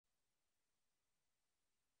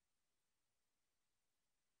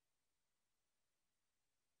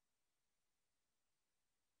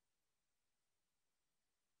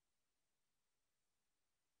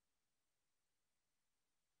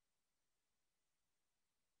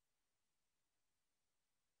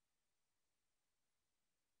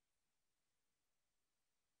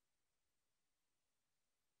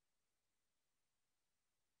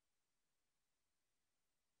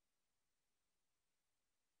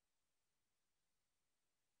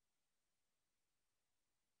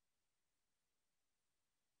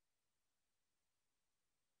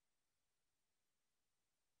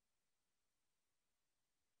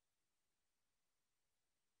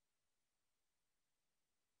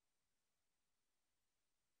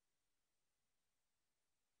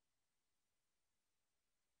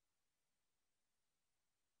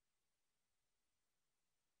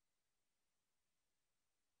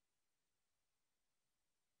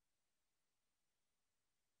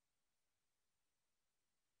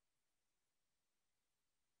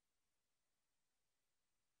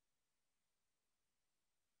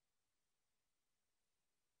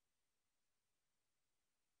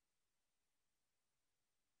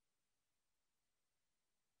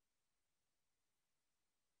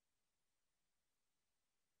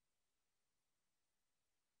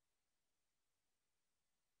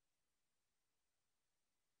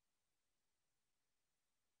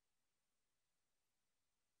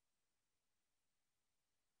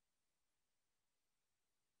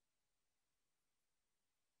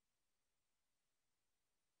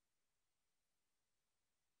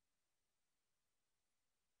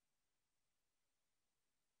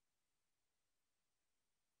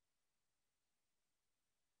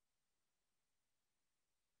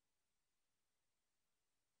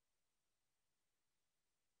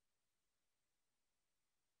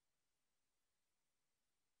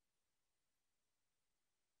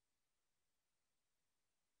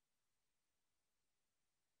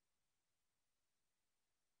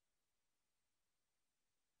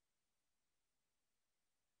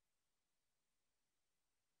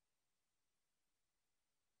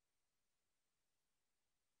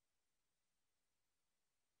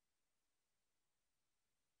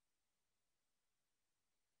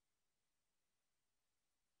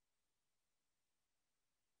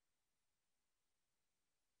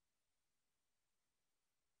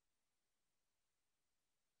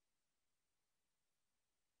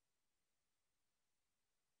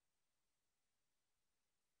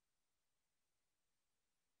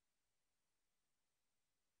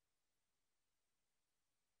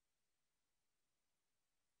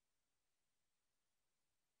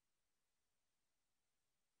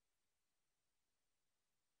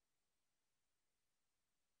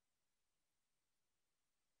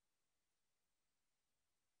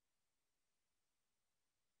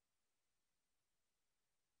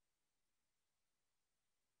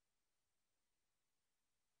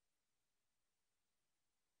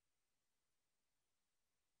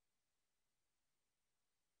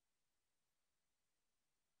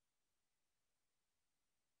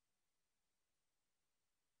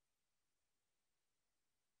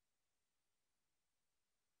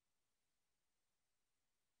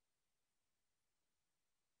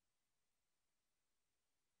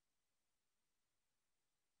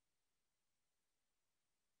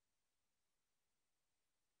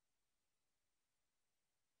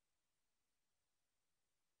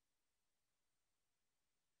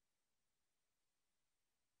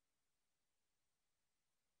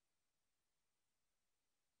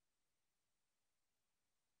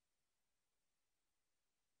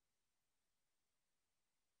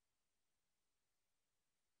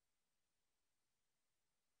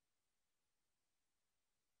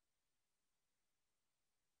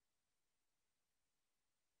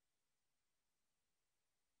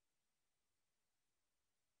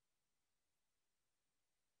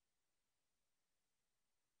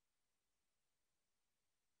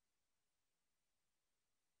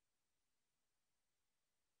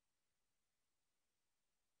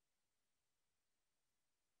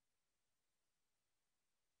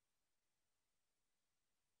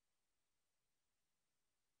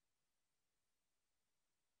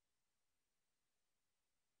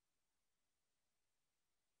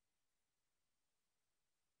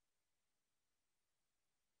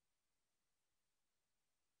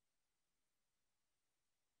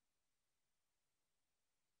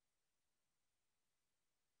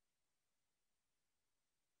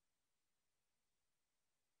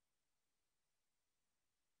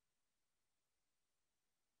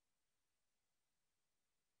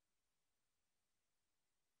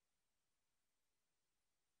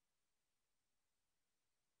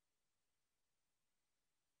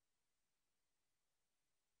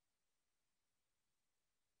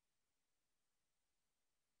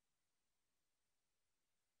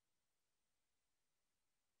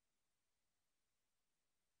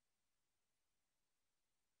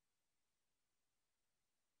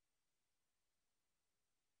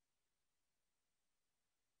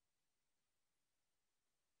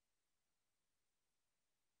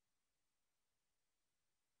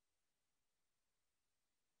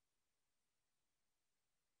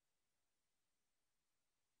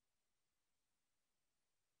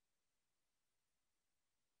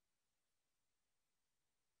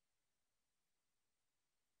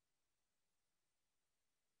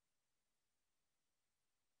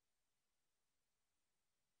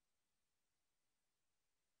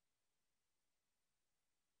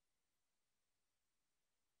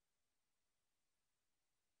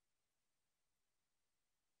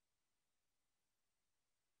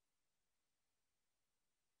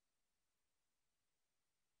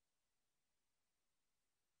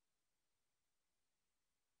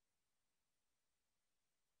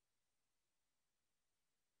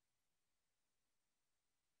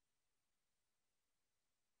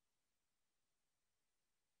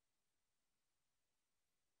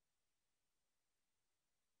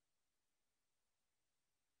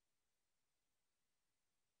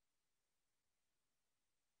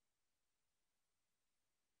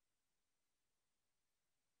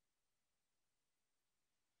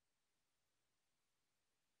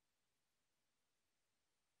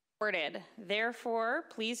Recorded. Therefore,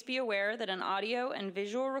 please be aware that an audio and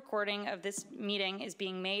visual recording of this meeting is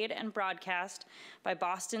being made and broadcast by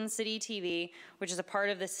Boston City TV, which is a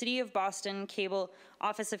part of the City of Boston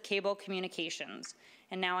Office of Cable Communications.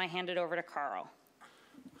 And now I hand it over to Carl.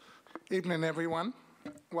 Evening, everyone.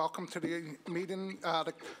 Welcome to the meeting,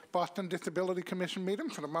 the Boston Disability Commission meeting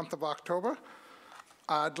for the month of October.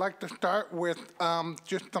 I'd like to start with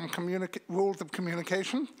just some rules of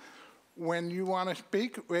communication. When you want to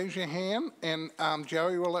speak, raise your hand, and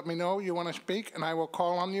Jerry will let me know you want to speak, and I will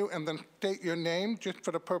call on you, and then state your name just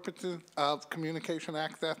for the purposes of communication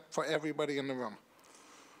access for everybody in the room.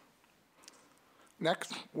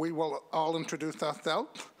 Next, we will all introduce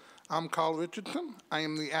ourselves. I'm Carl Richardson. I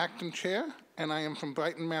am the acting chair, and I am from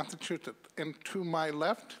Brighton, Massachusetts. And to my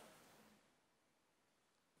left,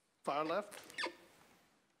 far left.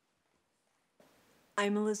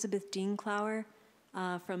 I'm Elizabeth Dienklauer.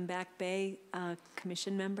 From Back Bay,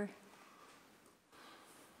 Commission member.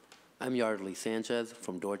 I'm Yardley Sanchez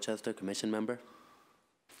from Dorchester, Commission member.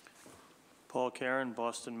 Paul Karen,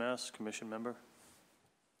 Boston, Mass, Commission member.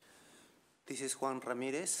 This is Juan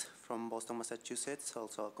Ramirez from Boston, Massachusetts,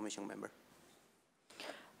 also a Commission member.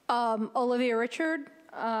 Olivia Richard.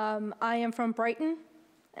 I am from Brighton,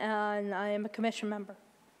 and I am a Commission member.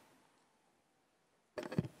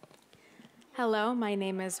 Hello, my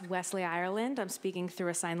name is Wesley Ireland. I'm speaking through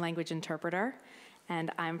a sign language interpreter,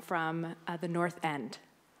 and I'm from the North End.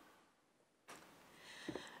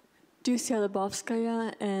 Dusia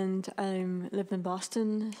Lebovskaya, and I live in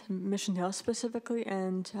Boston, Mission Hill specifically,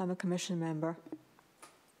 and I'm a Commission member.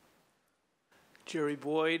 Jerry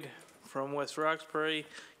Boyd from West Roxbury,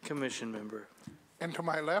 Commission member. And to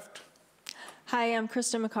my left? Hi, I'm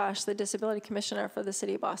Kristen McCosh, the Disability Commissioner for the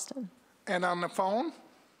City of Boston. And on the phone?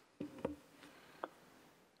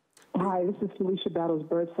 Hi, this is Felicia Battles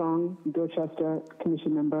Birdsong, Dorchester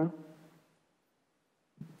Commission member.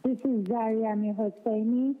 This is Zaryami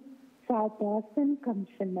Hosseini, South Boston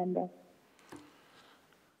Commission member.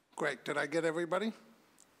 Great. Did I get everybody?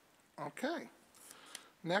 Okay.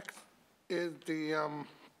 Next is the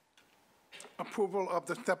approval of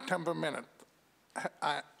the September minutes.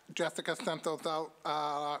 Jessica sent those out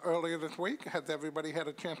earlier this week. Has everybody had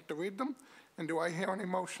a chance to read them? And do I hear any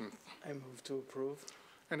motions? I move to approve.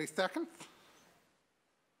 Any seconds?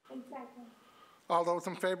 Second. All those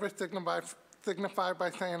in favor signify by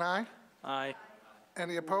saying aye. Aye.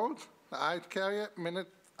 Any opposed? The ayes carry it.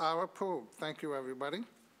 Minutes are approved. Thank you, everybody.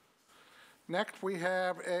 Next, we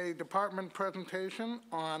have a department presentation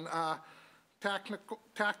on technical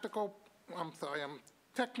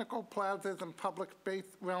plazas and public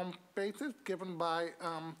realm spaces given by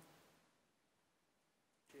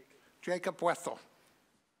Jacob Wessel.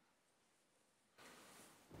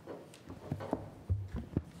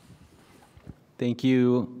 Thank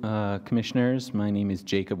you, Commissioners. My name is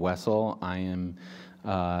Jacob Wessel. I am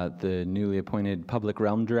the newly appointed Public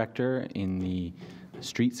Realm Director in the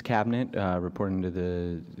Streets Cabinet, reporting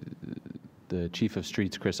to the Chief of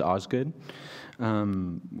Streets, Chris Osgood.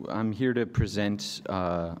 I'm here to present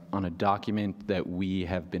on a document that we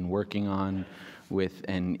have been working on with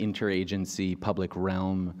an interagency public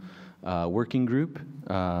realm working group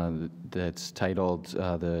that's titled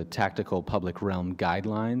the Tactical Public Realm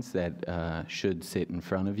Guidelines that should sit in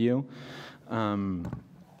front of you.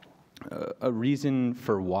 A reason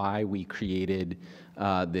for why we created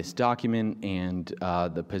this document and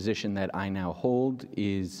the position that I now hold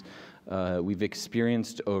is we've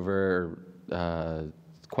experienced over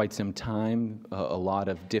quite some time a lot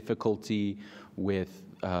of difficulty with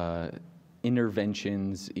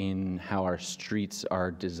interventions in how our streets are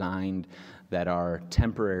designed that are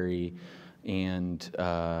temporary and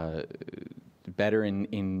better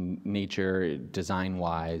in nature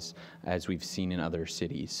design-wise as we've seen in other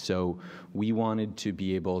cities. So we wanted to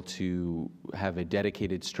be able to have a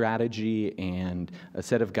dedicated strategy and a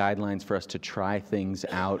set of guidelines for us to try things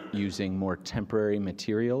out using more temporary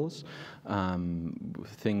materials,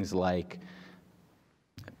 things like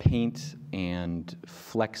paint and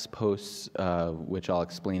flex posts, which I'll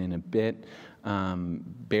explain in a bit,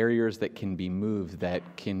 barriers that can be moved that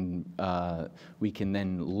can we can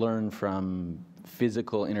then learn from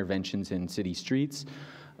physical interventions in city streets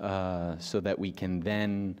so that we can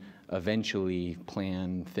then eventually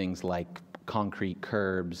plan things like concrete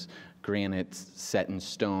curbs, granite set in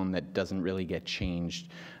stone that doesn't really get changed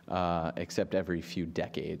except every few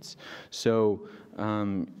decades. So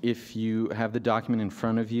if you have the document in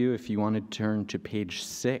front of you, if you want to turn to page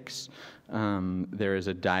 6, there is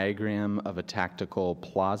a diagram of a tactical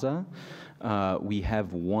plaza. We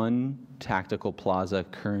have one tactical plaza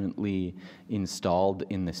currently installed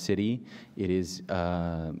in the city. It is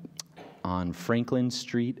on Franklin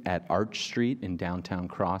Street at Arch Street in downtown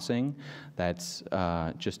Crossing. That's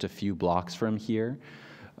just a few blocks from here.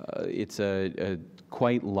 It's a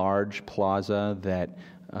quite large plaza that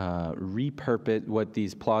what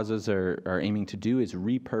these plazas are aiming to do is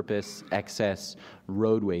repurpose excess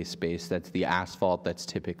roadway space, that's the asphalt that's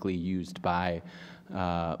typically used by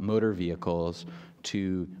motor vehicles,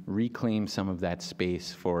 to reclaim some of that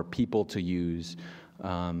space for people to use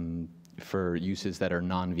for uses that are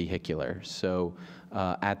non-vehicular. So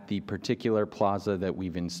at the particular plaza that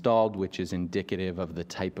we've installed, which is indicative of the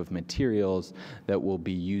type of materials that we'll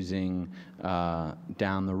be using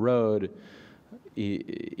down the road,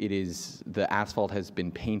 the asphalt has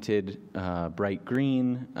been painted bright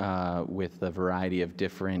green with a variety of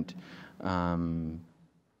different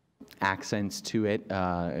accents to it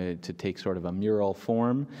to take sort of a mural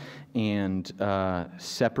form, and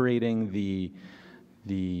separating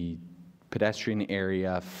the pedestrian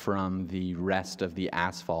area from the rest of the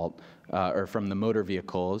asphalt, or from the motor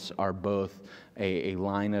vehicles, are both a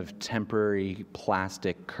line of temporary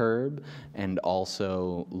plastic curb and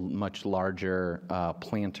also much larger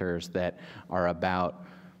planters that are about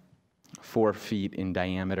 4 feet in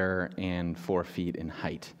diameter and 4 feet in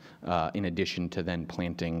height, in addition to then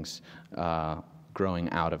plantings growing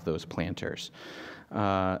out of those planters.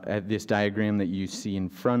 This diagram that you see in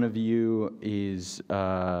front of you is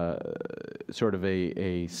sort of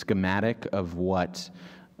a schematic of what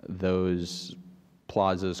those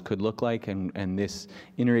plazas could look like, and this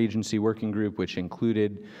interagency working group, which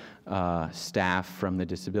included staff from the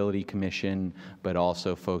Disability Commission, but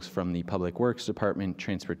also folks from the Public Works Department,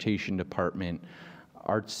 Transportation Department,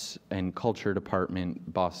 Arts and Culture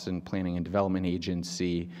Department, Boston Planning and Development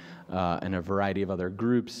Agency, and a variety of other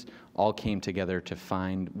groups, all came together to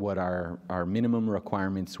find what our minimum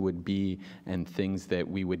requirements would be and things that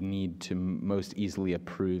we would need to most easily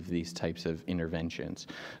approve these types of interventions.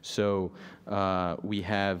 So we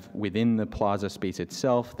have, within the plaza space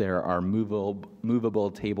itself, there are movable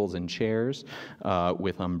tables and chairs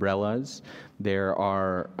with umbrellas. There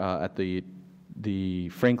are, at the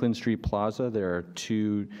Franklin Street Plaza, there are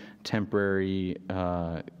 2 temporary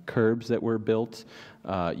curbs that were built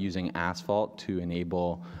using asphalt to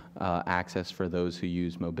enable access for those who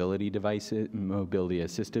use mobility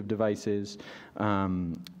assistive devices.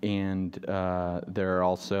 And there are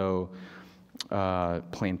also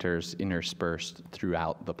planters interspersed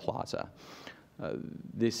throughout the plaza.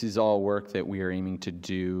 This is all work that we are aiming to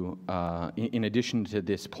do. In addition to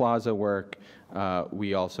this plaza work,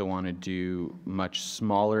 we also want to do much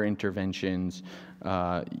smaller interventions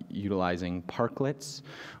utilizing parklets,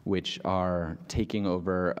 which are taking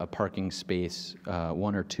over a parking space,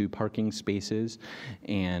 1 or 2 parking spaces,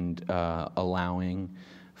 and allowing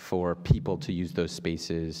for people to use those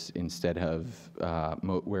spaces instead of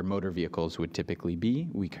where motor vehicles would typically be.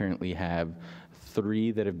 We currently have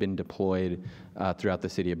 3 that have been deployed throughout the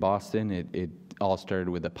city of Boston. It all started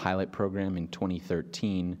with a pilot program in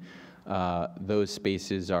 2013. Those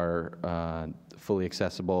spaces are fully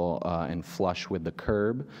accessible and flush with the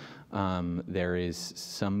curb. There is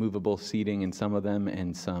some movable seating in some of them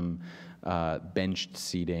and some benched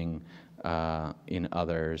seating in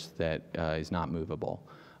others that is not movable.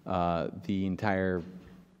 The entire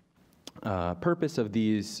purpose of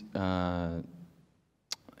these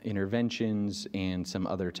interventions and some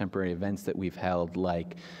other temporary events that we've held,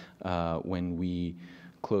 like when we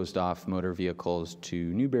closed off motor vehicles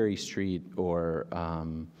to Newberry Street or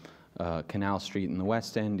Canal Street in the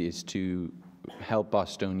West End, is to help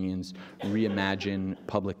Bostonians reimagine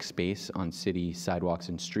public space on city sidewalks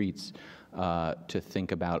and streets, to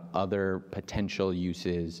think about other potential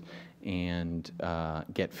uses and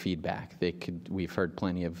get feedback. We've heard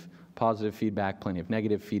plenty of positive feedback, plenty of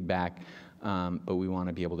negative feedback, but we want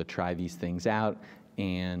to be able to try these things out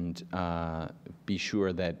and be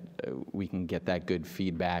sure that we can get that good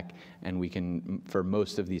feedback, and we can, for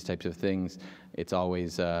most of these types of things, it's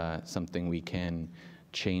always something we can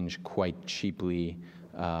change quite cheaply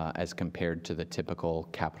as compared to the typical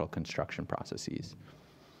capital construction processes.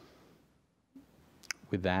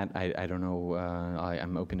 With that, I don't know,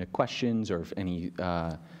 I'm open to questions or if any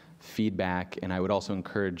feedback, and I would also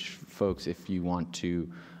encourage folks, if you want to,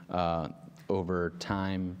 over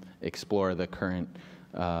time, explore the current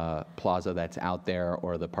plaza that's out there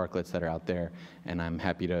or the parklets that are out there, and I'm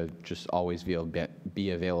happy to just always be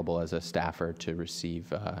available as a staffer to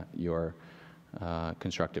receive your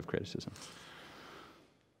constructive criticism.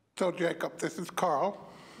 So Jacob, this is Carl.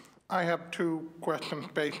 I have two questions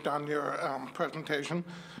based on your presentation.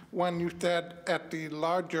 One, you said at the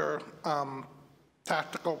larger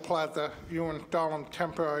tactical plaza, you installing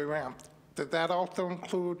temporary ramps. Does that also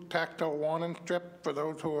include tactile warning strip for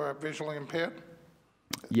those who are visually impaired?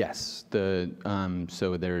 Yes,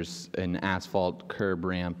 so there's an asphalt curb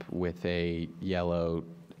ramp with a yellow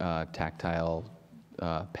tactile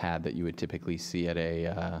pad that you would typically see at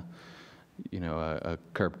a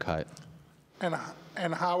curb cut.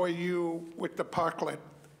 And how are you with the parklet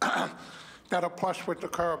that are plush with the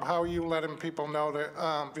curb? How are you letting people know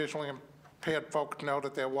that visually impaired folks know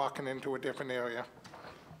that they're walking into a different area?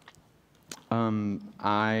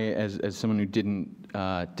 As someone who didn't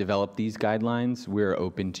develop these guidelines, we're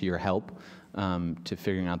open to your help to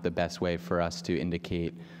figuring out the best way for us to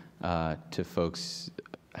indicate to folks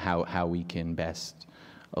how we can best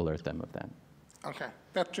alert them of that. Okay,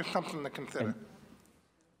 that's just something to consider.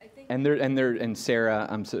 And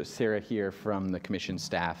Sarah, Sarah here from the commission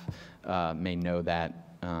staff may know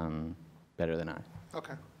that better than I.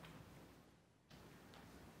 Okay.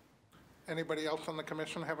 Anybody else on the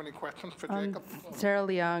commission have any questions for Jacob? Sarah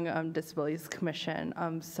Leong, Disabilities Commission.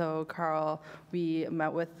 So Carl, we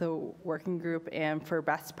met with the working group, and for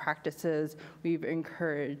best practices, we've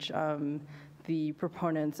encouraged the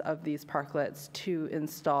proponents of these parklets to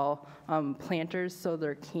install planters so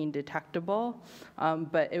they're keen detectable,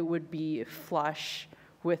 but it would be flush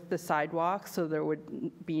with the sidewalk, so there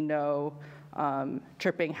would be no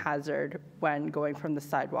tripping hazard when going from the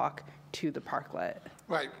sidewalk to the parklet.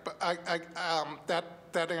 Right, but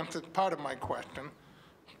that answers part of my question.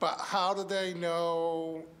 But how do they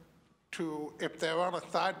know if they're on a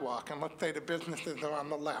sidewalk, and let's say the businesses are on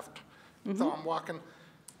the left, so I'm walking,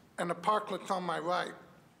 and the parklet's on my right,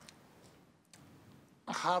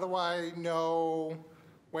 how do I know,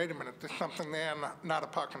 wait a minute, there's something there, not a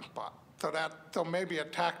parking spot? So maybe a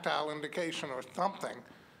tactile indication or something.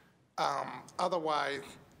 Otherwise,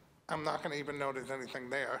 I'm not going to even know there's anything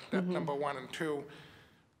there. That's number one. And two,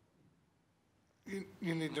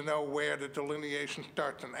 you need to know where the delineation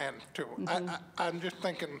starts and ends, too. I'm just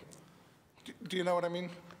thinking, do you know what I mean?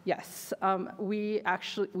 Yes, we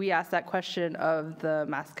asked that question of the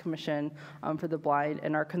Mass Commission for the Blind,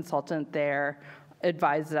 and our consultant there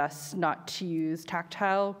advised us not to use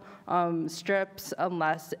tactile strips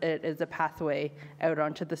unless it is a pathway out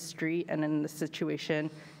onto the street, and in this situation,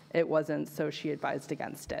 it wasn't, so she advised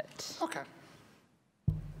against it. Okay.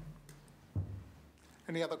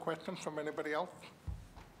 Any other questions from anybody else?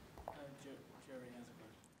 Jerry has a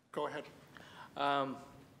question. Go ahead.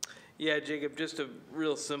 Yeah, Jacob, just a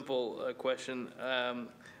real simple question.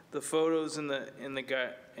 The photos in the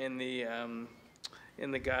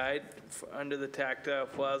guide under the tactile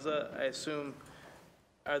plaza, I assume,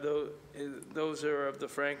 are those are of the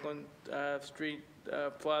Franklin Street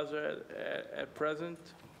plaza at present?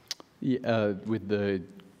 Yeah, with the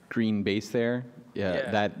green base there,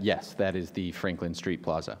 Yeah. Yes, that is the Franklin Street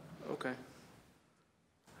Plaza. Okay.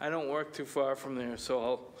 I don't work too far from there,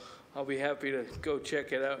 so I'll be happy to go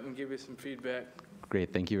check it out and give you some feedback.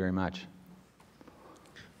 Great, thank you very much.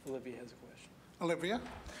 Olivia has a question. Olivia?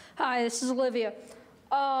 Hi, this is Olivia.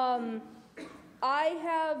 I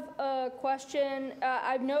have a question.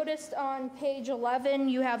 I've noticed on page 11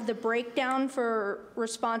 you have the breakdown for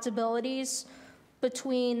responsibilities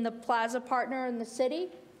between the plaza partner and the city.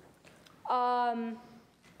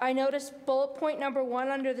 I noticed bullet point number 1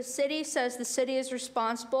 under the city says the city is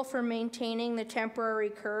responsible for maintaining the temporary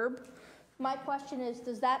curb. My question is,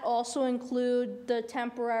 does that also include the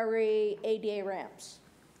temporary ADA ramps?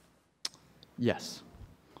 Yes.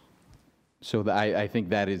 So I think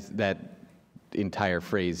that entire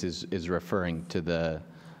phrase is referring to the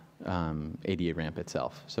ADA ramp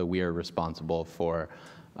itself. So we are responsible for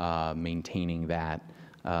maintaining that.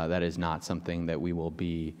 That is not something that we will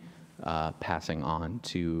be passing on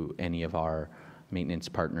to any of our maintenance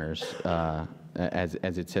partners. As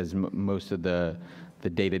it says, most of the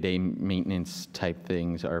day-to-day maintenance type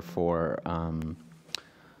things are for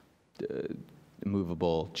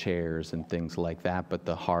movable chairs and things like that, but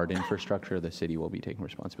the hard infrastructure the city will be taking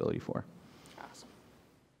responsibility for. Awesome.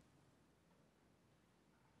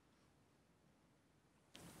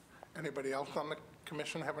 Anybody else on the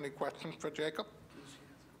commission have any questions for Jacob?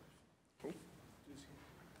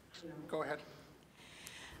 Go ahead.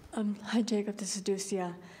 Hi, Jacob. This is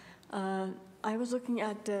Ducia. I was looking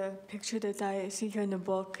at the picture that I see here in the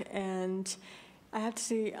book, and I have to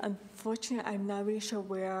say, unfortunately, I'm not really sure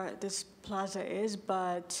where this plaza is,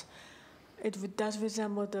 but it does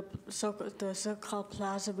resemble the so-called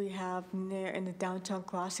plaza we have near in the downtown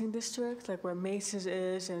crossing district, like where Macy's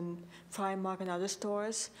is and Primark and other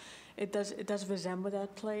stores. it does resemble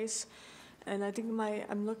that place. And I think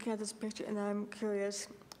I'm looking at this picture and I'm curious.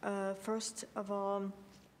 First of all,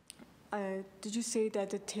 did you say that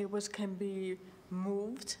the tables can be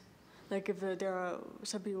moved? Like if there are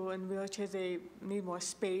some people in wheelchairs, they need more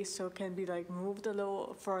space, so it can be like moved a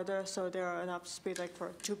little further, so there are enough space like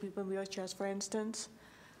for 2 people in wheelchairs, for instance?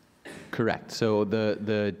 Correct. So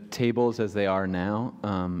the tables as they are now,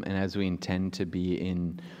 and as we intend to be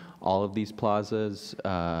in all of these plazas,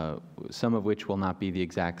 some of which will not be the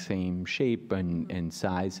exact same shape and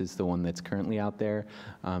size as the one that's currently out there,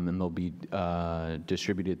 and they'll be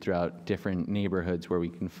distributed throughout different neighborhoods where we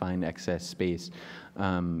can find excess space.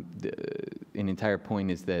 An entire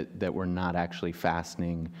point is that we're not actually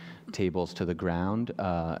fastening tables to the ground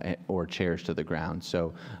or chairs to the ground.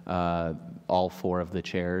 So all 4 of the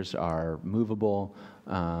chairs are movable,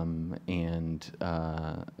 and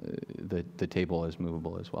the table is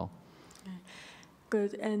movable as well.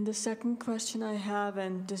 Good. And the second question I have,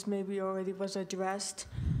 and this maybe already was addressed,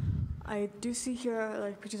 I do see here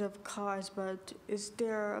like pictures of cars, but is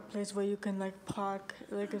there a place where you can like park,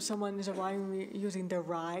 like if someone is arriving using the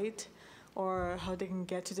ride, or how they can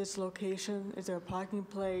get to this location? Is there a parking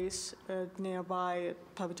place nearby,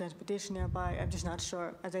 public transportation nearby? I'm just not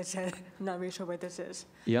sure. As I said, I'm not really sure where this is.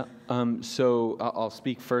 Yeah. So I'll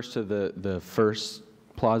speak first to the first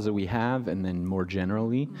plaza we have, and then more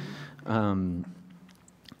generally.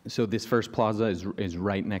 So this first plaza is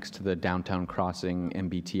right next to the Downtown Crossing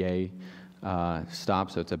MBTA stop.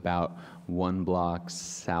 So it's about 1 block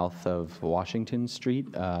south of Washington Street.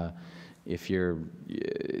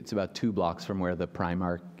 It's about 2 blocks from where the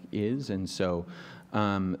Primark is. And so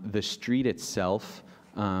the street itself,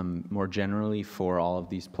 more generally for all of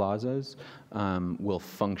these plazas, will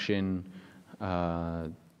function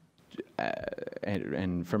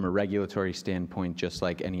and from a regulatory standpoint, just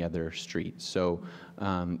like any other street. So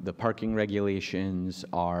the parking regulations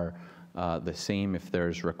are the same if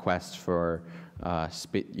there's requests for a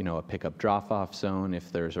pickup drop-off zone,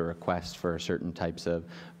 if there's a request for certain types of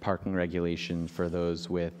parking regulations for those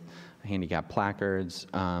with handicap placards,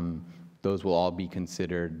 those will all be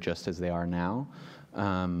considered just as they are now.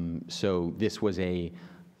 So this was a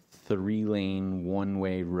 3-lane,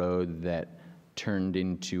 one-way road that turned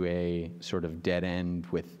into a sort of dead end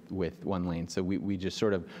with 1 lane. So we just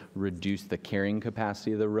sort of reduced the carrying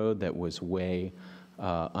capacity of the road that was way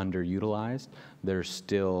underutilized. There's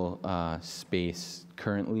still space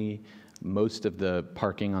currently. Most of the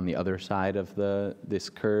parking on the other side of this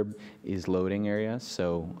curb is loading area,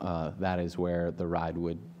 so that is where the ride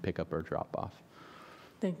would pick up or drop off.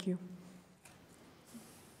 Thank you.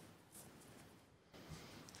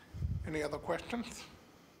 Any other questions?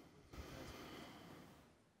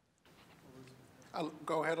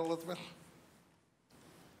 Go ahead, Elizabeth.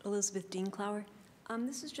 Elizabeth Dienklauer.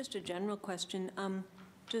 This is just a general question.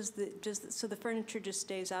 So the furniture just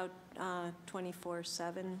stays out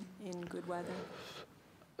 24/7 in good weather?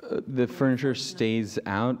 The furniture stays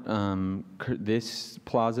out. This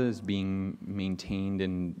plaza is being maintained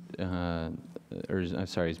and,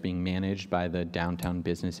 is being managed by the Downtown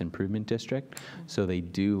Business Improvement District. So they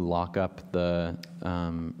do lock up the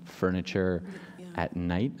furniture at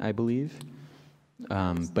night, I believe.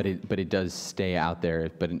 But it does stay out there,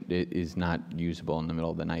 but it is not usable in the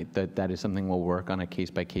middle of the night. That is something we'll work on a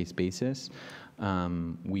case-by-case basis.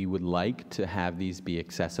 We would like to have these be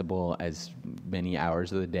accessible as many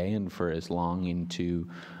hours of the day and for as long into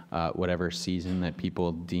whatever season that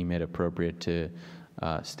people deem it appropriate to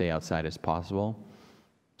stay outside as possible.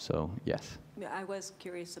 So, yes. I was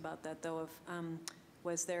curious about that, though.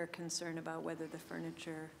 Was there a concern about whether the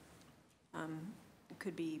furniture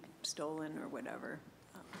could be stolen or whatever?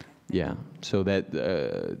 Okay. Yeah, so that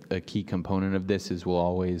a key component of this is we'll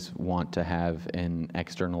always want to have an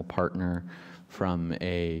external partner from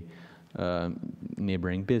a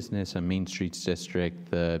neighboring business, a Main Streets district,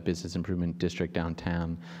 the Business Improvement District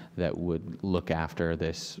downtown that would look after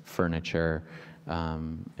this furniture,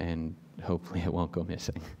 and hopefully it won't go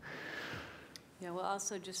missing. Yeah, well,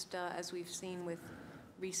 also just as we've seen with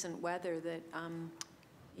recent weather that,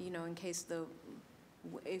 in case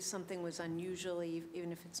if something was unusually,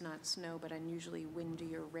 even if it's not snow, but unusually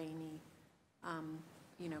windy or rainy,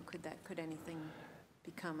 could anything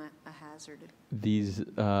become a hazard?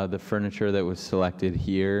 The furniture that was selected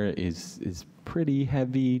here is pretty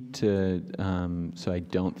heavy so I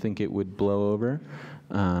don't think it would blow over.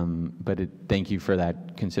 But thank you for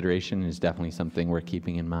that consideration. It's definitely something we're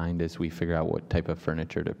keeping in mind as we figure out what type of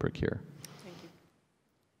furniture to procure.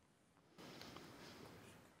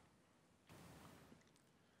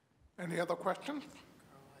 Any other questions?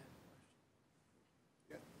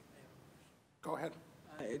 Go ahead.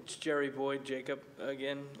 It's Jerry Boyd, Jacob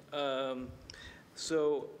again.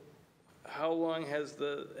 So how long has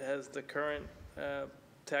the current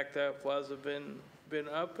Tactile Plaza been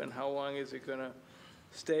up, and how long is it gonna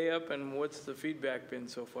stay up, and what's the feedback been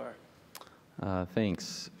so far?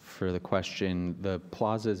 Thanks for the question. The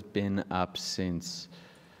plaza's been up since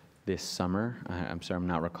this summer. I'm sorry, I'm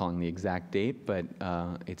not recalling the exact date, but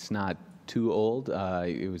it's not too old.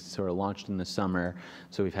 It was sort of launched in the summer,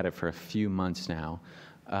 so we've had it for a few months now.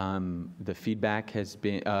 The feedback has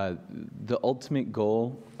been, the ultimate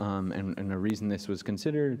goal, and the reason this was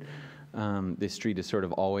considered, this street has sort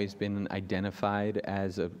of always been identified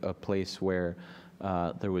as a place where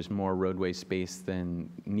there was more roadway space than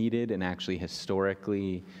needed, and actually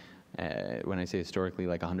historically, when I say historically,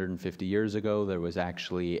 like 150 years ago, there was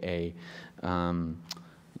actually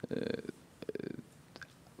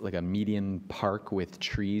like a median park with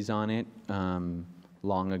trees on it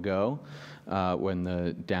long ago, when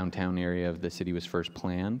the downtown area of the city was first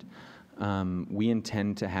planned. We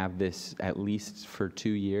intend to have this at least for 2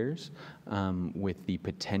 years, with the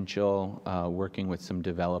potential, working with some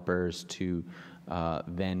developers to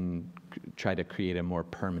then try to create a more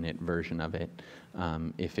permanent version of it,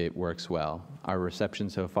 if it works well. Our reception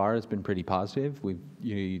so far has been pretty positive.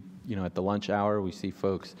 You know, at the lunch hour, we see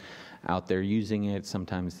folks out there using it.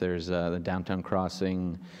 Sometimes there's the Downtown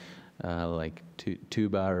Crossing, like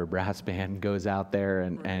tuba or brass band goes out there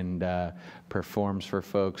and performs for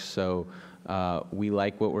folks. So we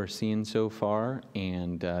like what we're seeing so far,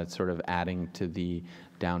 and sort of adding to the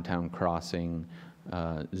Downtown Crossing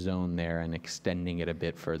zone there and extending it a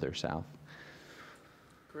bit further south.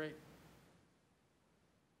 Great.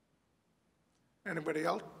 Anybody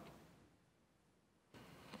else?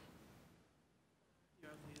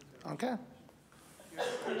 Okay.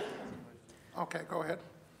 Okay, go ahead.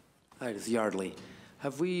 Hi, this is Yardley.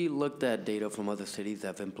 Have we looked at data from other cities that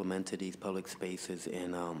have implemented these public spaces,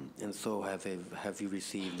 and so have you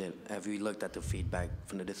received it? Have you looked at the feedback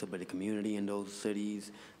from the disability community in those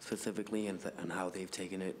cities specifically, and how they've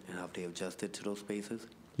taken it and how they adjusted to those spaces?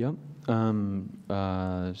 Yep.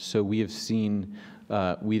 So we have seen,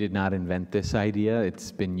 we did not invent this idea.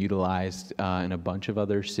 It's been utilized in a bunch of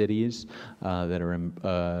other cities that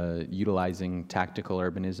are utilizing tactical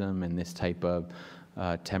urbanism and this type of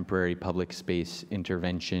temporary public space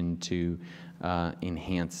intervention to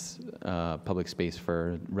enhance public space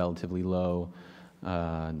for relatively low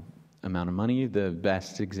amount of money. The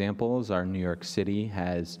best examples are New York City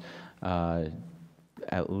has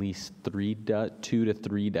at least 2 to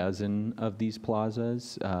 3 dozen of these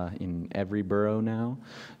plazas in every borough now.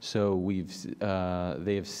 So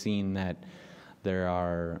they have seen that there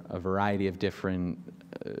are a variety of different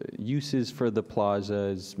uses for the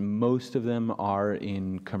plazas. Most of them are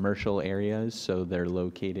in commercial areas, so they're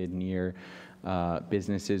located near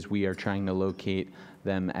businesses. We are trying to locate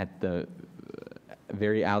them at the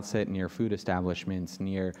very outset near food establishments,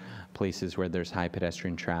 near places where there's high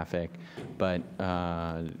pedestrian traffic. But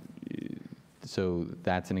so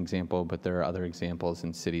that's an example, but there are other examples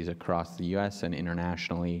in cities across the US and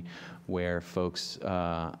internationally where folks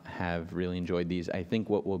have really enjoyed these. I think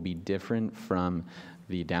what will be different from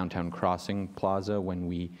the Downtown Crossing Plaza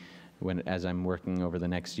as I'm working over the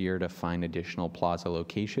next year to find additional plaza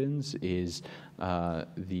locations is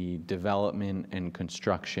the development and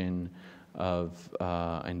construction of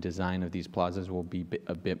and design of these plazas will be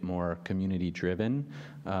a bit more community driven.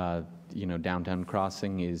 You know, Downtown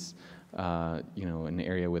Crossing is you know, an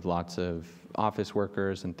area with lots of office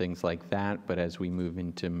workers and things like that, but as we move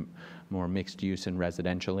into more mixed use and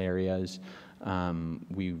residential areas,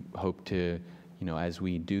 we hope to, you know, as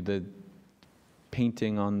we do the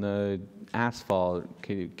painting on the asphalt,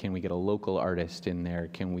 can we get a local artist in there?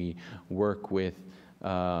 Can we work with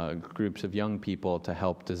groups of young people to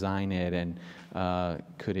help design it, and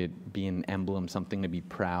could it be an emblem, something to be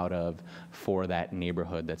proud of for that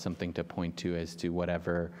neighborhood? That's something to point to as to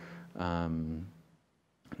whatever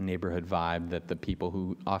neighborhood vibe that the people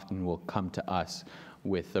who often will come to us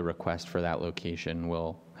with the request for that location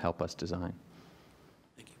will help us design.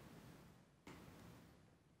 Thank you.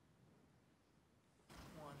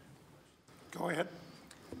 Go ahead.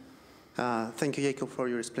 Thank you, Jacob, for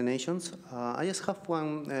your explanations. I just have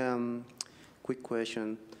one quick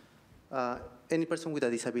question. Any person with a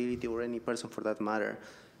disability, or any person for that matter,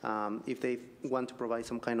 if they want to provide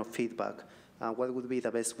some kind of feedback, what would be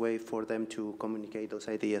the best way for them to communicate those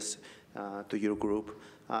ideas to your group?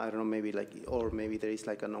 I don't know, maybe maybe there is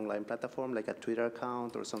like an online platform, like a Twitter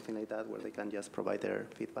account or something like that, where they can just provide their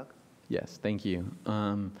feedback? Yes, thank you.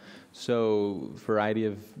 So variety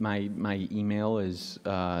of my email is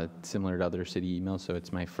similar to other city emails, so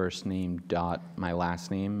it's my first name dot my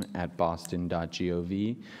last name at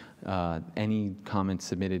boston.gov. Any comments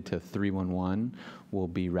submitted to 311 will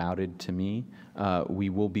be routed to me. We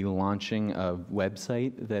will be launching a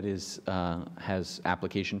website that has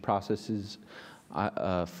application processes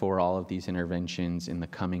for all of these interventions in the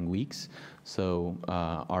coming weeks. So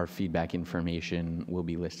our feedback information will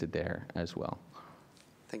be listed there as well.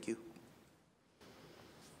 Thank you.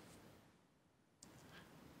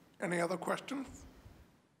 Any other questions?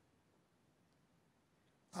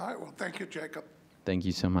 All right, well, thank you, Jacob. Thank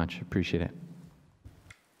you so much. Appreciate it.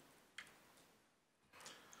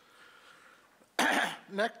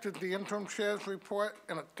 Next is the interim chairs report,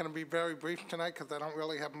 and it's going to be very brief tonight because I don't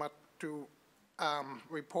really have much to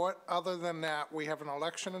report. Other than that, we have an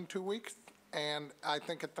election in 2 weeks, and I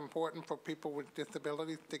think it's important for people with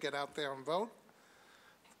disabilities to get out there and vote.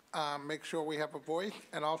 Make sure we have a voice,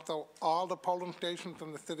 and also all the polling stations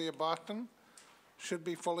in the city of Boston should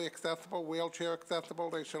be fully accessible, wheelchair accessible.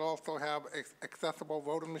 They should also have accessible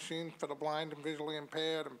voting machines for the blind and visually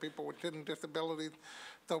impaired and people with hidden disabilities.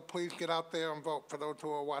 So please get out there and vote for those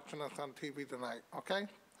who are watching us on TV tonight, okay?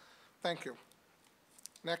 Thank you.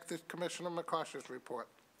 Next is Commissioner McCosh's report.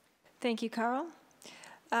 Thank you, Carl.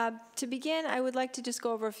 To begin, I would like to just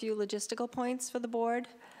go over a few logistical points for the board.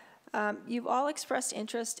 You've all expressed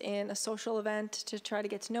interest in a social event to try to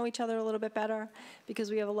get to know each other a little bit better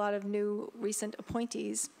because we have a lot of new recent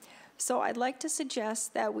appointees. So I'd like to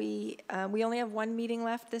suggest that we only have one meeting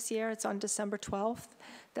left this year. It's on December 12th.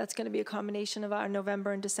 That's going to be a combination of our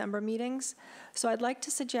November and December meetings. So I'd like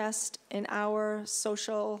to suggest an hour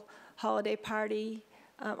social holiday party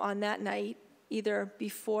on that night, either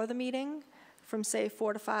before the meeting from say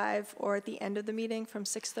 4 to 5 or at the end of the meeting from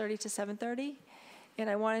 6:30 to 7:30. And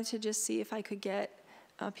I wanted to just see if I could get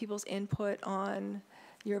people's input on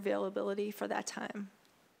your availability for that time.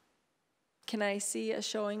 Can I see a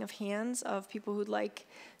showing of hands of people who'd like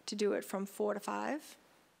to do it from 4 to 5?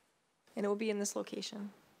 And it will be in this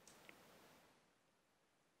location.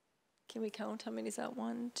 Can we count? How many is that?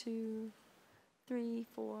 1, 2, 3,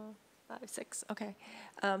 4, 5, 6. Okay.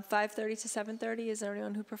 5:30 to 7:30. Is there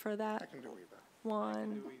anyone who prefer that? I can do either.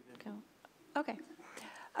 1. Okay.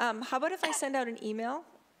 How about if I send out an email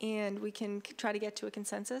and we can try to get to a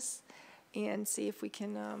consensus and see if we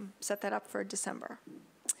can set that up for December.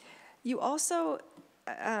 You also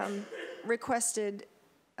requested,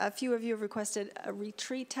 a few of you have requested a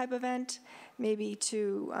retreat type event, maybe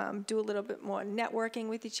to do a little bit more networking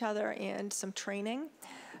with each other and some training.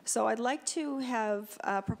 So I'd like to have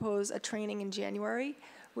propose a training in January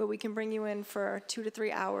where we can bring you in for 2 to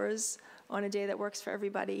 3 hours on a day that works for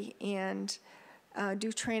everybody and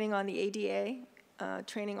do training on the ADA,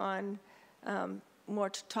 training on more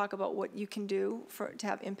to talk about what you can do to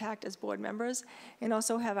have impact as board members, and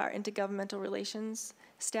also have our intergovernmental relations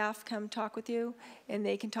staff come talk with you, and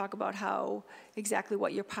they can talk about how exactly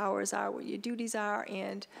what your powers are, what your duties are,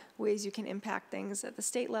 and ways you can impact things at the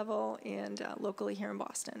state level and locally here in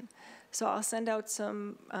Boston. So I'll send out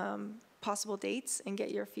some possible dates and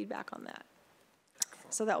get your feedback on that.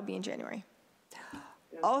 So that will be in January.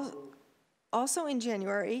 Also in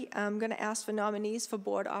January, I'm going to ask for nominees for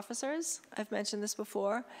board officers. I've mentioned this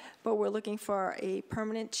before, but we're looking for a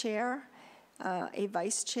permanent chair, a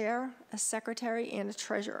vice chair, a secretary, and a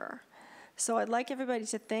treasurer. So I'd like everybody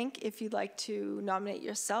to think if you'd like to nominate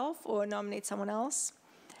yourself or nominate someone else.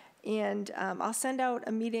 And I'll send out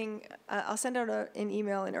a meeting, I'll send out an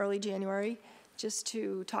email in early January just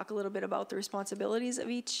to talk a little bit about the responsibilities of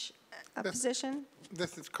each position.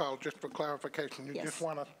 This is called, just for clarification, you Yes. just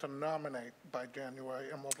want us to nominate by January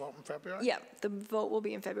and we'll vote in February? Yeah, the vote will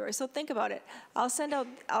be in February. So think about it. I'll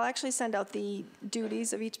actually send out the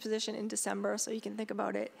duties of each position in December so you can think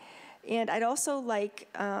about it. And I'd also like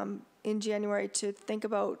in January to think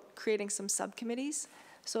about creating some subcommittees.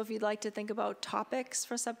 So if you'd like to think about topics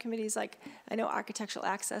for subcommittees, like I know architectural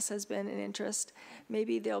access has been an interest.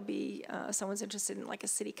 Maybe there'll be someone's interested in like a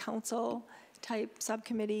city council type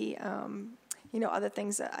subcommittee, other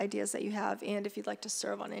things, ideas that you have, and if you'd like to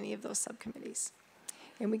serve on any of those subcommittees.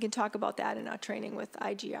 And we can talk about that in our training with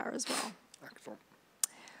IGR as well. Excellent.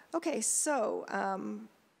 Okay, so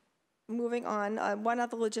moving on, one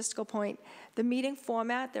other logistical point. The meeting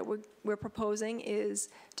format that we're proposing is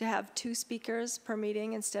to have 2 speakers per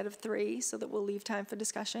meeting instead of 3, so that we'll leave time for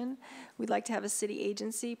discussion. We'd like to have a city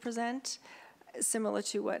agency present, similar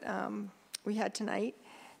to what we had tonight.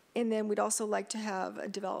 And then we'd also like to have a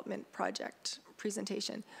development project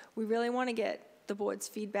presentation. We really want to get the board's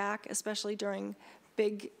feedback, especially during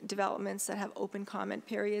big developments that have open comment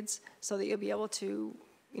periods so that you'll be able to,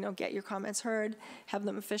 get your comments heard, have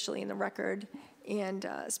them officially in the record, and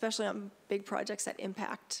especially on big projects that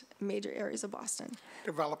impact major areas of Boston.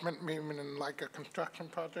 Development meaning like a construction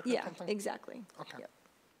project or Yeah, something? exactly. Okay. Yep.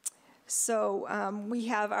 So we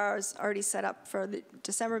have ours already set up for the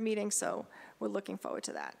December meeting, so we're looking forward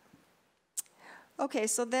to that. Okay,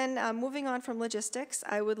 so then moving on from logistics,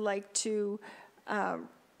 I would like to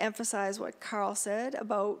emphasize what Carl said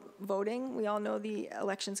about voting. We all know the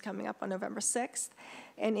election's coming up on November 6th,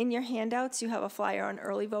 and in your handouts you have a flyer on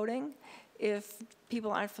early voting. If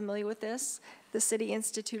people aren't familiar with this, the city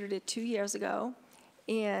instituted it 2 years ago,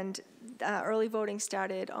 and early voting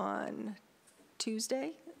started on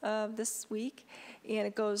Tuesday of this week, and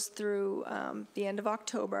it goes through the end of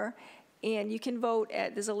October. And you can vote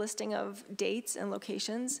there's a listing of dates and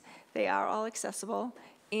locations. They are all accessible.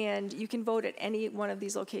 And you can vote at any one of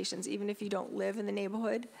these locations, even if you don't live in the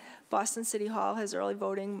neighborhood. Boston City Hall has early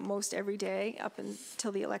voting most every day up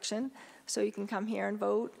until the election. So you can come here and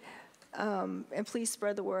vote. And please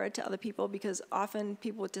spread the word to other people, because often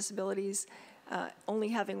people with disabilities, only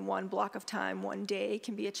having one block of time, one day,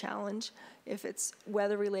 can be a challenge. If it's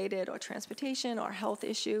weather-related or transportation or health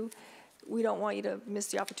issue, we don't want you to miss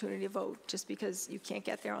the opportunity to vote just because you can't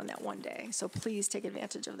get there on that one day. So please take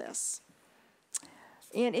advantage of this.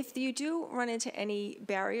 And if you do run into any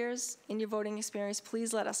barriers in your voting experience,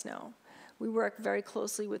 please let us know. We work very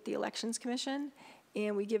closely with the Elections Commission,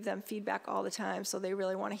 and we give them feedback all the time, so they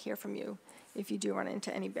really want to hear from you if you do run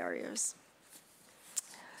into any barriers.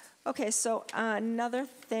 Okay, so another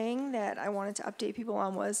thing that I wanted to update people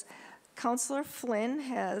on was Councillor Flynn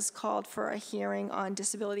has called for a hearing on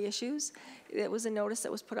disability issues. It was a notice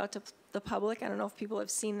that was put out to the public. I don't know if people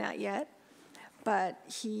have seen that yet, but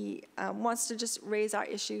he wants to just raise our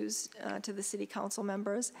issues to the city council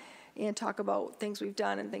members and talk about things we've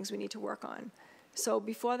done and things we need to work on. So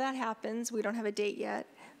before that happens, we don't have a date yet,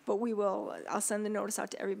 but I'll send the notice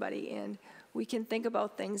out to everybody, and we can think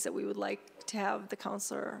about things that we would like to have the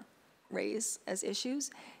councilor raise as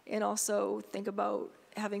issues, and also think about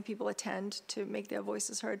having people attend to make their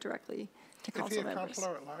voices heard directly to council members. Is he a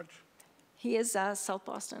councilor at large? He is South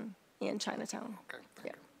Boston and Chinatown. Okay,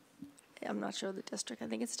 thank you. I'm not sure of the district. I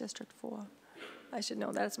think it's District 4. I should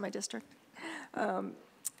know that. It's my district.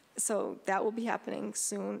 So that will be happening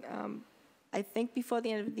soon. I think before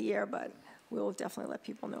the end of the year, but we'll definitely let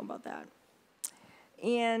people know about that.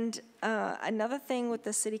 And another thing with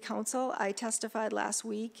the city council, I testified last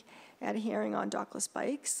week at a hearing on dockless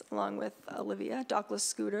bikes, along with Olivia, dockless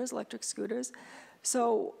scooters, electric scooters.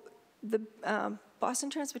 So the Boston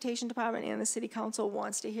Transportation Department and the City Council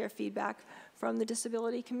wants to hear feedback from the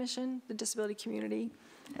Disability Commission, the disability community,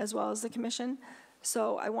 as well as the commission.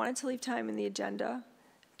 So I wanted to leave time in the agenda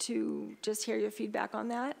to just hear your feedback on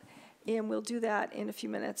that. And we'll do that in a few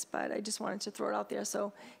minutes, but I just wanted to throw it out there.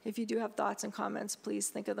 So if you do have thoughts and comments, please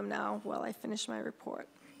think of them now while I finish my report.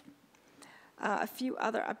 A few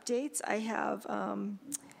other updates. I have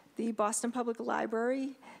the Boston Public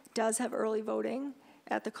Library does have early voting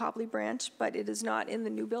at the Copley branch, but it is not in the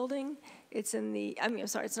new building. It's in the,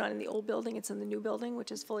 it's not in the old building, it's in the new building,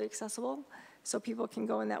 which is fully accessible. So people can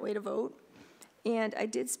go in that way to vote. And I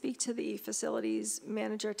did speak to the facilities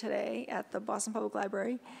manager today at the Boston Public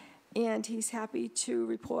Library, and he's happy to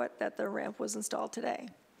report that the ramp was installed today.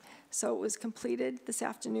 So it was completed this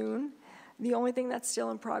afternoon. The only thing that's still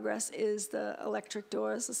in progress is the electric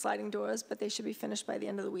doors, the sliding doors, but they should be finished by the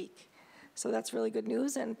end of the week. So that's really good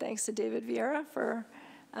news, and thanks to David Vieira for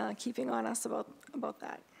keeping on us about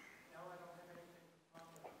that.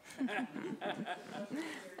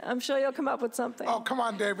 I'm sure you'll come up with something. Oh, come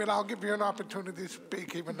on, David. I'll give you an opportunity to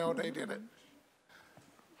speak, even though they did it.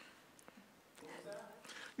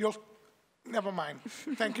 Never mind.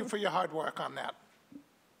 Thank you for your hard work on that.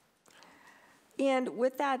 And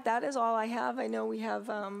with that, that is all I have. I know we have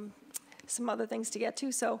some other things to get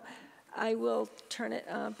to, so I will turn it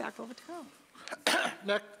back over to Carl.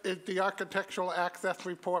 Next is the Architectural Access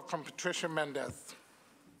Report from Patricia Mendez.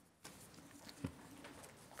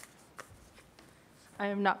 I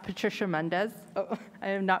am not Patricia Mendez. I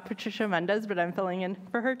am not Patricia Mendez, but I'm filling in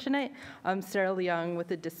for her tonight. I'm Sarah Leung with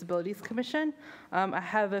the Disabilities Commission. I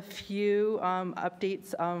have a few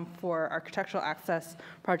updates for architectural access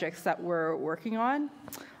projects that we're working on.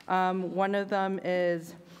 One of them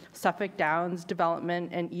is Suffolk Downs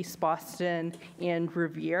development in East Boston and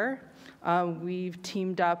Revere. We've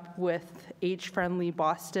teamed up with Age Friendly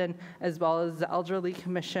Boston as well as the Elderly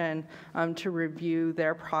Commission to review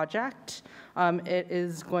their project. It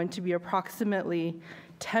is going to be approximately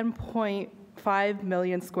 10.5 5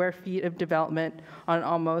 million square feet of development on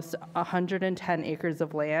almost 110 acres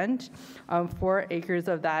of land. 4 acres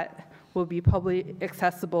of that will be publicly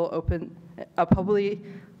accessible open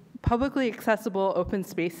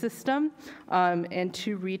space system, and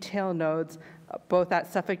 2 retail nodes, both at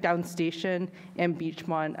Suffolk Downs Station and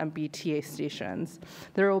Beachmont and BTA stations.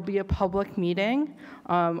 There will be a public meeting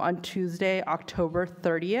on Tuesday, October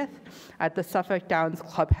 30th at the Suffolk Downs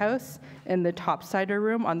Clubhouse in the Topsider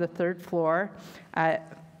Room on the 3rd floor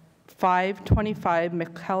at 525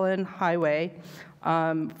 McKellen Highway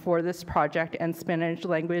for this project, and Spanish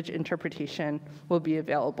language interpretation will be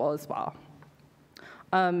available as well.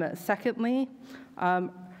 Secondly,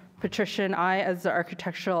 Patricia and I, as the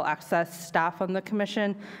architectural access staff on the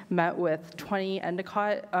commission, met with 20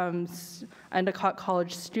 Endicott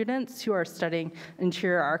College students who are studying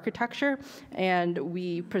interior architecture, and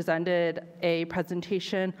we presented a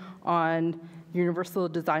presentation on universal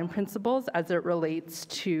design principles as it relates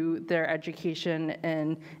to their education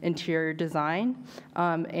in interior design.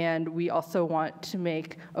 And we also want to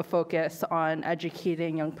make a focus on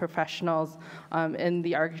educating young professionals in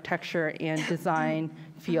the architecture and design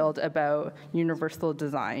field about universal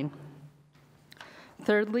design.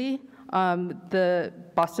 Thirdly, the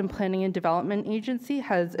Boston Planning and Development Agency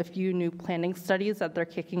has a few new planning studies that they're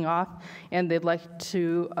kicking off, and they'd like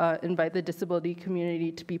to invite the disability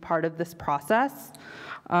community to be part of this process.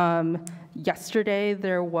 Yesterday,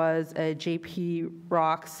 there was a JP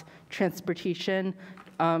Rocks Transportation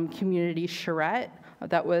Community Charrette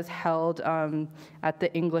that was held at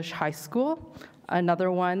the English High School.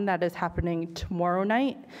 Another one that is happening tomorrow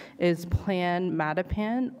night is Plan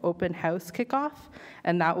Mattapan Open House Kickoff,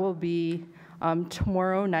 and that will be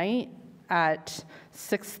tomorrow night at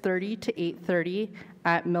 6:30 to 8:30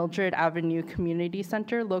 at Mildred Avenue Community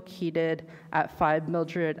Center, located at 5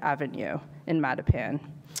 Mildred Avenue in Mattapan.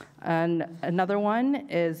 And another one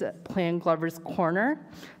is Plan Glover's Corner.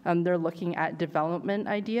 They're looking at development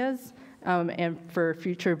ideas and for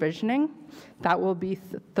future visioning. That will be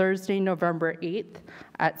Thursday, November 8th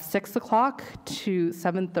at 6 o'clock to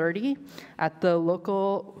 7:30 at the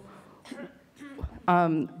local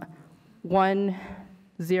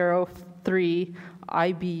 103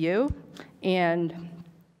 IBU, and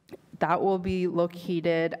that will be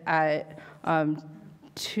located at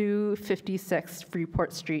 256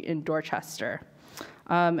 Freeport Street in Dorchester.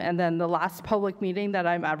 And then the last public meeting that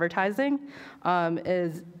I'm advertising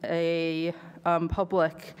is a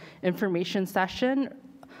public information session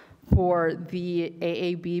for the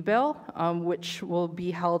AAB bill, which will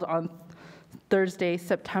be held on Thursday,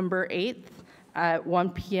 September 8th at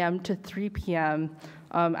 1 p.m. to 3 p.m.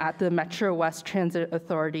 At the Metro West Transit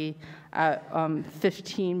Authority at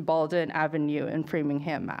 15 Baldwin Avenue in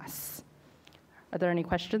Framingham, Mass. Are there any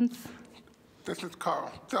questions? This is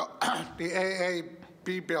Carl. So the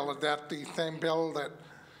AAB bill, is that the same bill that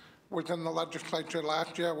was in the legislature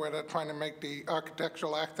last year where they're trying to make the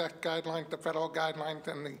architectural access guidelines, the federal guidelines,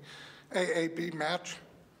 and the AAB match?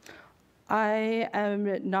 I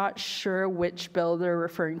am not sure which bill they're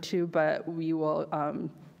referring to, but we will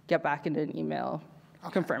get back in an email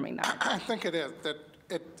confirming that. I think it is. That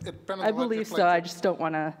it's been in the I believe so. I just don't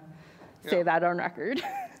want to say that on record.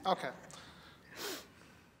 Okay.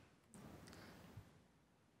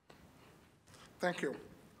 Thank you.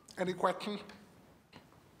 Any questions?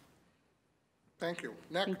 Thank you.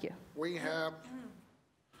 Next, we have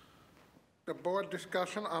the board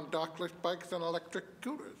discussion on dockless bikes and electric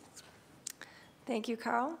scooters. Thank you,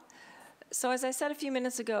 Carl. So as I said a few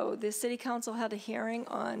minutes ago, the City Council had a hearing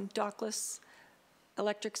on dockless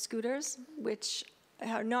electric scooters, which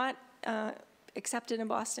are not accepted in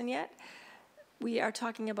Boston yet. We are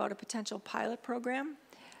talking about a potential pilot program.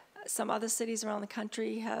 Some other cities around the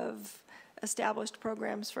country have established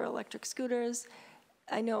programs for electric scooters.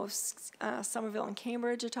 I know Somerville and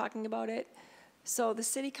Cambridge are talking about it. So the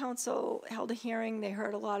City Council held a hearing. They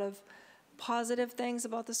heard a lot of positive things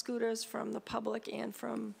about the scooters from the public and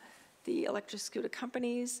from the electric scooter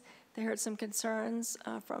companies. They heard some concerns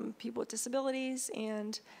from people with disabilities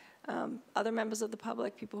and other members of the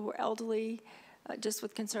public, people who are elderly, just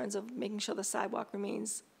with concerns of making sure the sidewalk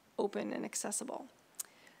remains open and accessible.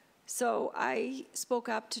 So I spoke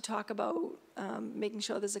up to talk about making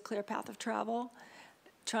sure there's a clear path of travel,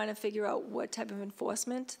 trying to figure out what type of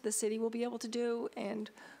enforcement the city will be able to do and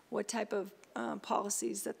what type of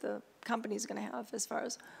policies that the company is going to have as far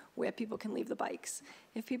as where people can leave the bikes.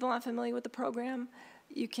 If people aren't familiar with the program,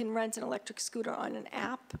 you can rent an electric scooter on an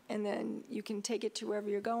app, and then you can take it to wherever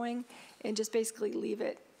you're going and just basically leave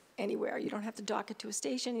it anywhere. You don't have to dock it to a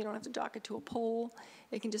station. You don't have to dock it to a pole.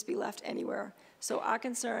 It can just be left anywhere. So our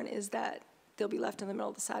concern is that they'll be left in the middle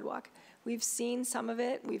of the sidewalk. We've seen some of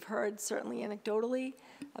it. We've heard, certainly anecdotally,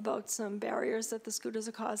 about some barriers that the scooters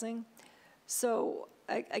are causing. So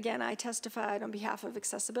again, I testified on behalf of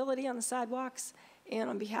accessibility on the sidewalks and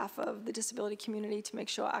on behalf of the disability community to make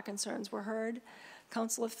sure our concerns were heard.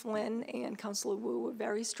 Councilor Flynn and Councilor Wu were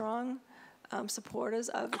very strong supporters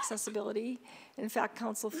of accessibility. In fact,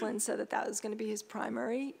 Councilor Flynn said that that was going to be his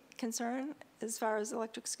primary concern as far as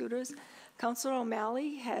electric scooters. Councilor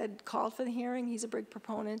O'Malley had called for the hearing. He's a big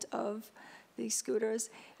proponent of these scooters.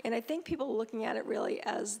 And I think people are looking at it really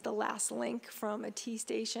as the last link from a T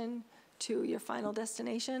station to your final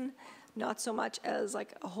destination, not so much as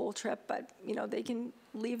like a whole trip, but you know, they can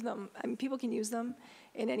leave them. I mean, people can use them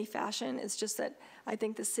in any fashion. It's just that I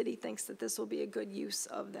think the city thinks that this will be a good use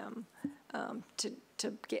of them to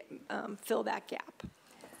fill that gap.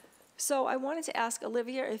 So I wanted to ask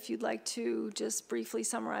Olivia if you'd like to just briefly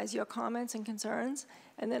summarize your comments and concerns,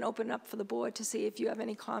 and then open it up for the board to see if you have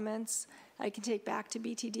any comments I can take back to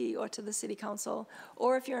BTD or to the City Council,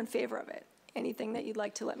 or if you're in favor of it. Anything that you'd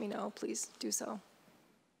like to let me know, please do so.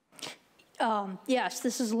 Yes,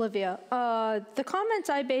 this is Olivia. The comments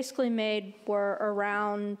I basically made were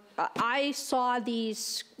around, I saw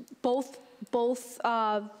these, both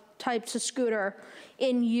types of scooter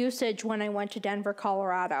in usage when I went to Denver,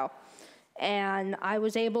 Colorado. And I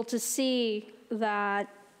was able to see that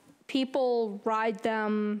people ride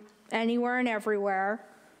them anywhere and everywhere.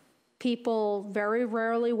 People very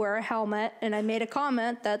rarely wear a helmet, and I made a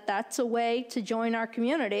comment that that's a way to join our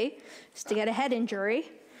community, is to get a head injury.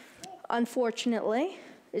 Unfortunately,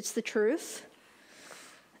 it's the truth.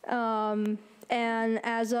 And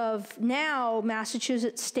as of now,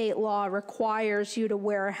 Massachusetts state law requires you to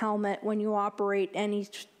wear a helmet when you operate any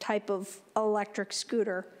type of electric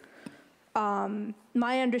scooter.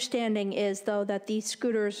 My understanding is, though, that these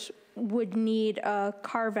scooters would need a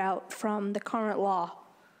carve-out from the current law.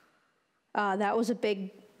 That was a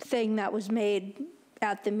big thing that was made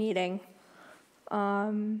at the meeting.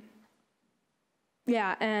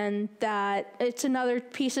 Yeah, and that it's another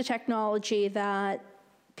piece of technology that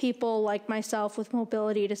people like myself with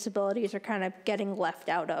mobility disabilities are kind of getting left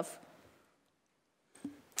out of.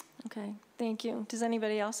 Okay, thank you. Does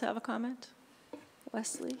anybody else have a comment?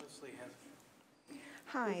 Wesley?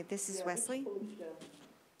 Hi, this is Wesley.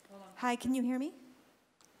 Hi, can you hear me?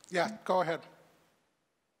 Yeah, go ahead.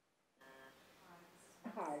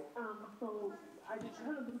 Hi, so I just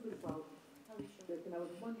heard a little bit about this, and I was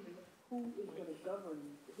wondering who is going to govern,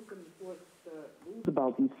 who can enforce the rules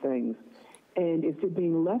about these things, and if they're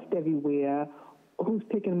being left everywhere, who's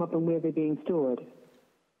picking them up and where they're being stored?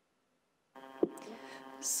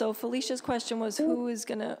 So Felicia's question was, who is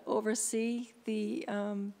going to oversee the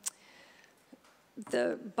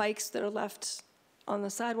bikes that are left on the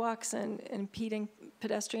sidewalks and impeding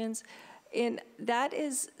pedestrians? And that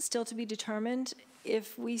is still to be determined.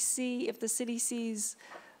 If the city sees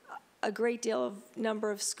a great deal of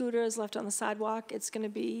number of scooters left on the sidewalk, it's going to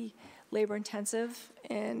be labor intensive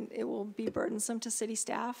and it will be burdensome to city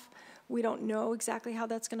staff. We don't know exactly how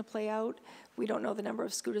that's going to play out. We don't know the number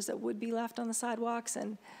of scooters that would be left on the sidewalks,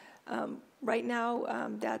 and right now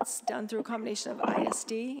that's done through a combination of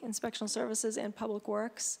ISD, Inspectional Services, and Public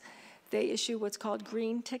Works. They issue what's called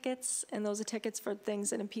green tickets, and those are tickets for things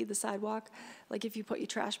that impede the sidewalk, like if you put your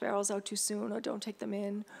trash barrels out too soon or don't take them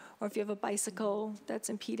in, or if you have a bicycle that's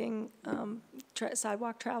impeding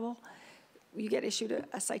sidewalk travel, you get issued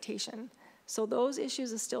a citation. So those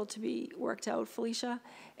issues are still to be worked out, Felicia.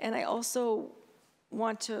 And I also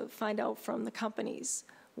want to find out from the companies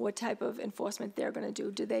what type of enforcement they're going to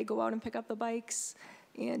do. Do they go out and pick up the bikes?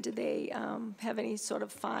 And do they have any sort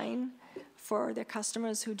of fine for their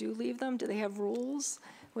customers who do leave them? Do they have rules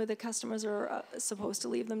where the customers are supposed to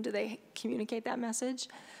leave them? Do they communicate that message?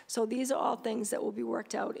 So these are all things that will be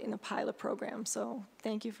worked out in a pilot program. So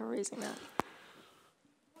thank you for raising that.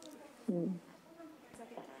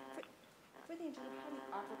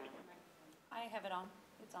 I have it on.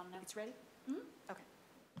 It's on now. It's ready? Mm-hmm. Okay.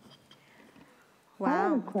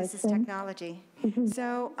 Wow, this is technology.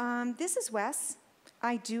 So this is Wes.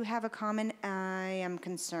 I do have a comment. I am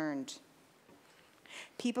concerned.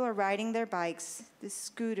 People are riding their bikes, the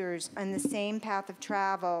scooters, on the same path of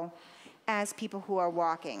travel as people who are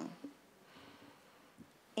walking.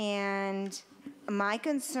 And my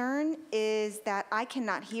concern is that I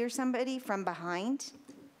cannot hear somebody from behind.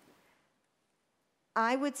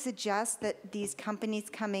 I would suggest that these companies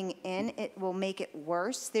coming in, it will make it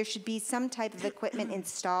worse. There should be some type of equipment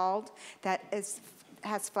installed that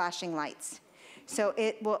has flashing lights. So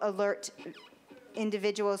it will alert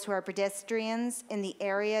individuals who are pedestrians in the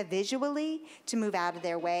area visually to move out of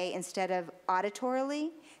their way instead of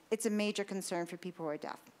auditorily. It's a major concern for people who are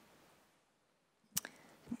deaf.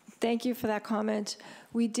 Thank you for that comment.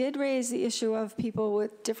 We did raise the issue of people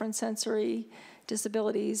with different sensory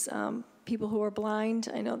disabilities, people who are blind.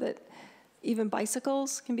 I know that even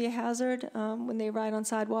bicycles can be a hazard when they ride on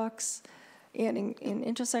sidewalks and in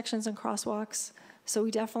intersections and crosswalks. So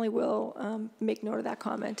we definitely will make note of that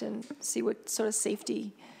comment and see what sort of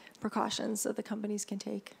safety precautions that the companies can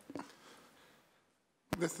take.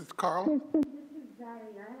 This is Carl. This is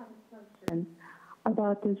Zari. I have a question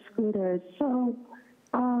about the scooters. So,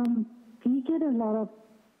 do you get a lot of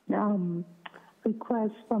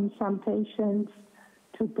requests from some patients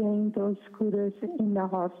to bring those scooters in the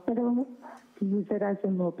hospital to use it as a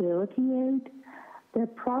mobility aid? The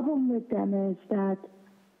problem with them is that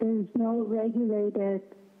there is no regulated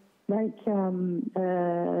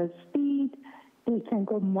speed. They can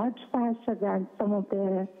go much faster than some of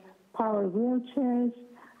the power wheelchairs.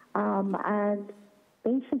 And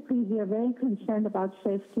basically, we are very concerned about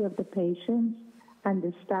safety of the patients and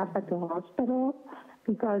the staff at the hospital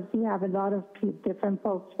because we have a lot of different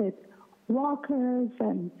folks with walkers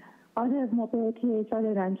and other mobility aids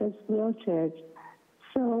other than just wheelchairs.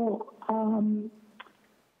 So I'm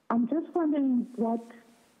just wondering what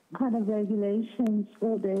kind of regulations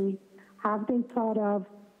have they thought of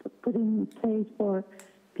putting in place for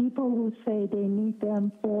people who say they need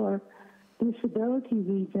them for disability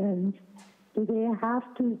reasons? Do they have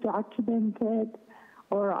to document it,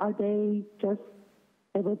 or are they just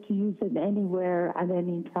able to use it anywhere at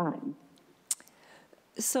any time?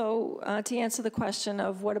 So to answer the question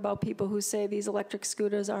of what about people who say these electric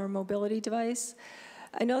scooters are a mobility device,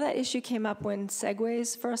 I know that issue came up when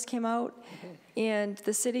Segways first came out, and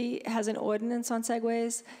the city has an ordinance on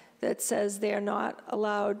Segways that says they are not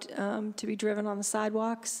allowed to be driven on the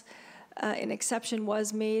sidewalks. An exception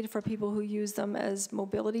was made for people who use them as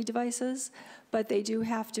mobility devices, but they do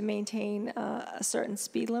have to maintain a certain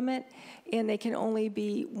speed limit, and they can only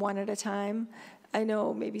be one at a time. I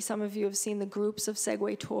know maybe some of you have seen the groups of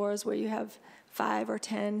Segway tours where you have 5 or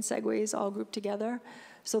 10 Segways all grouped together.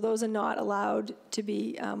 So those are not allowed to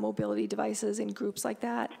be mobility devices in groups like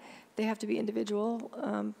that. They have to be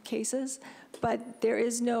individual cases, but there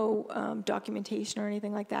is no documentation or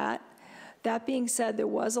anything like that. That being said, there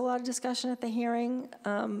was a lot of discussion at the hearing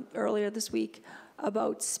earlier this week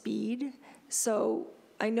about speed. So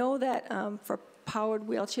I know that for powered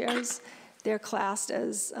wheelchairs, they're classed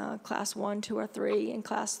as class 1, 2, or 3, and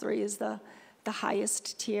class 3 is the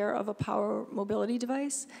highest tier of a power mobility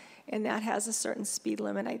device, and that has a certain speed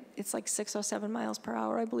limit. It's like 6 or 7 miles per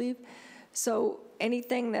hour, I believe. So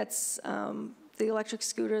anything that's the electric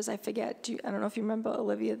scooters, I forget. I don't know if you remember,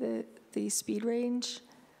 Olivia, the speed range.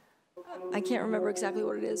 I can't remember exactly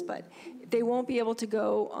what it is, but they won't be able to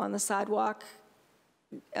go on the sidewalk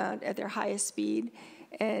at their highest speed.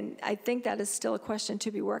 And I think that is still a question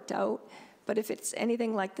to be worked out. But if it's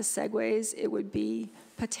anything like the Segways, it would be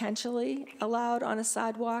potentially allowed on a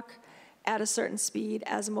sidewalk at a certain speed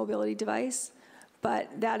as a mobility device. But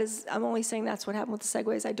that is, I'm only saying that's what happened with the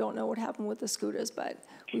Segways. I don't know what happened with the scooters, but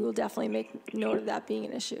we will definitely make note of that being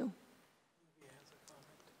an issue.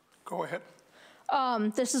 Go ahead.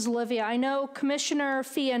 This is Olivia. I know Commissioner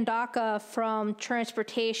Fiandaca from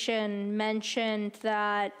Transportation mentioned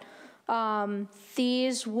that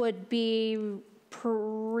these would be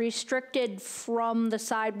restricted from the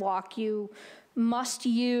sidewalk. You must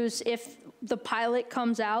use, if the pilot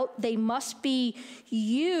comes out, they must be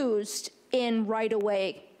used in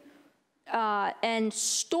right-of-way and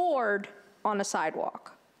stored on a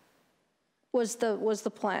sidewalk was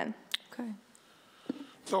the plan. Okay.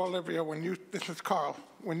 So Olivia, this is Carl,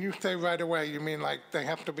 when you say right away, you mean like they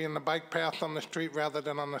have to be in the bike path on the street rather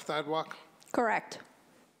than on the sidewalk? Correct.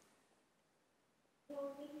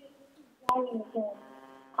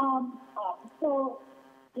 So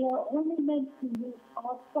they're only meant to use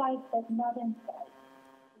outside but not inside.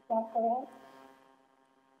 Is that correct?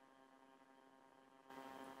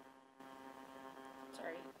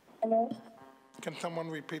 Sorry. Hello? Can someone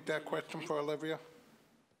repeat that question for Olivia?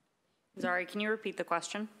 Zari, can you repeat the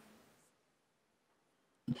question?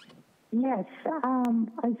 Yes,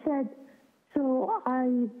 I said, so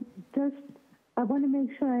I want to make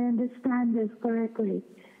sure I understand this correctly.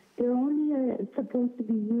 They're only supposed to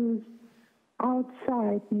be used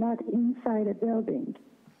outside, not inside a building.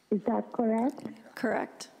 Is that correct?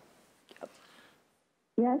 Correct.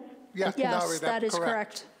 Yes? Yes, Larry, that is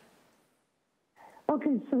correct.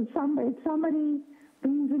 Okay, so if somebody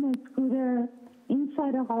brings in a scooter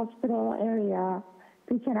inside a hospital area,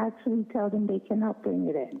 we can actually tell them they cannot bring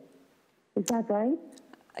it in. Is that right?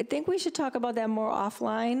 I think we should talk about that more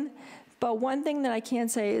offline. But one thing that I can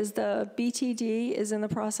say is the BTD is in the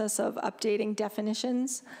process of updating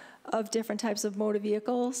definitions of different types of motor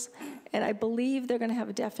vehicles, and I believe they're going to have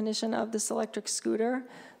a definition of this electric scooter,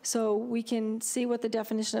 so we can see what the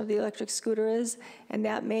definition of the electric scooter is, and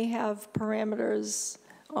that may have parameters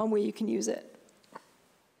on where you can use it.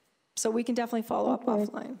 So we can definitely follow up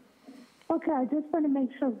offline. Okay, I just want to make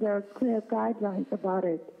sure there are clear guidelines about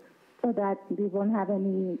it so that we won't have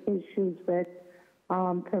any issues with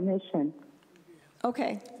permission.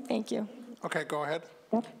 Okay, thank you. Okay, go ahead.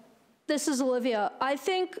 This is Olivia. I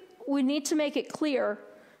think we need to make it clear,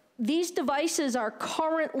 these devices are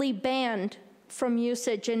currently banned from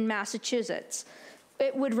usage in Massachusetts.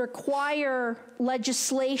 It would require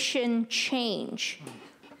legislation change,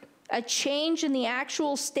 a change in the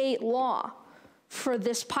actual state law for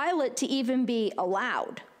this pilot to even be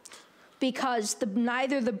allowed, because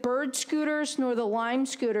neither the Bird scooters nor the Lime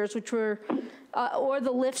scooters, which were, or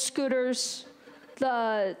the Lyft scooters,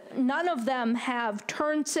 none of them have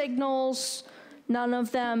turn signals. None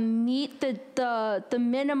of them meet the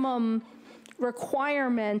minimum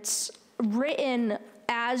requirements written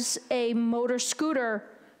as a motor scooter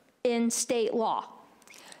in state law.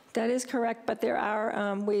 That is correct, but there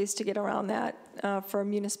are ways to get around that for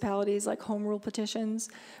municipalities, like home rule petitions,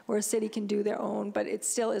 where a city can do their own, but it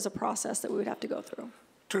still is a process that we would have to go through.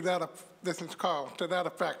 To that, this is Carl. To that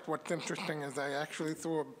effect, what's interesting is I actually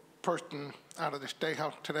threw a person out of the State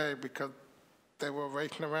House today because they were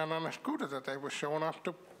racing around on a scooter that they were showing off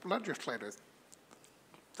to legislators.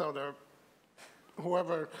 So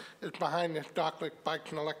whoever is behind this Dockless Bikes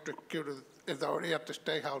and Electric Scooters is already at the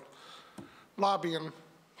State House lobbying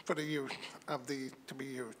for the use of these to be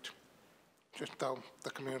used, just so the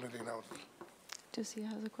community knows. Ducia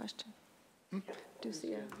has a question.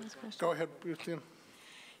 Ducia has a question. Go ahead, Ducia.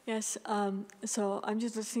 Yes, so I'm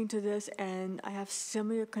just listening to this, and I have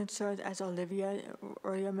similar concerns as Olivia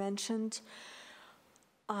earlier mentioned.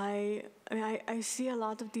 I see a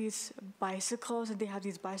lot of these bicycles, and they have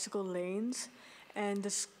these bicycle lanes, and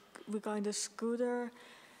regarding the scooter,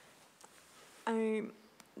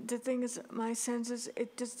 the thing is, my sense is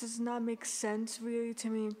it just does not make sense really to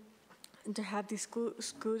me to have these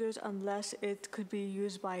scooters unless it could be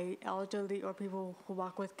used by elderly or people who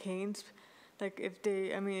walk with canes. Like if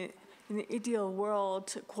they, in the ideal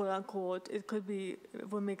world, quote unquote, it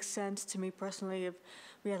would make sense to me personally if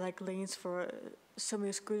we had like lanes for so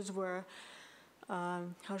many scooters where,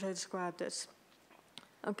 how should I describe this?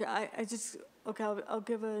 Okay, I'll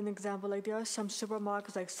give an example. Like there are some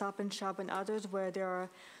supermarkets like Stop and Shop and others where there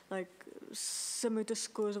are like similar to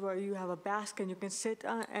schools where you have a basket and you can sit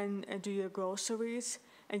on and do your groceries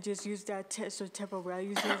and just use that temporarily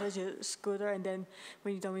use it as your scooter, and then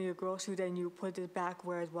when you're done with your grocery, then you put it back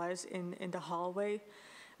where it was in the hallway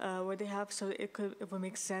where they have. So it would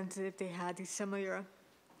make sense if they had these similar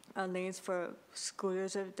lanes for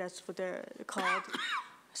scooters, if that's what they're called.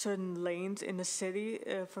 Certain lanes in the city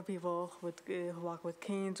for people who walk with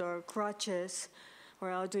canes or crutches or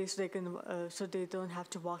elderly, so they can so they don't have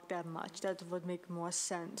to walk that much. That would make more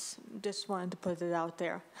sense. Just wanted to put it out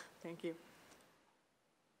there. Thank you.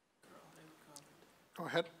 Go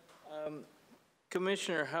ahead.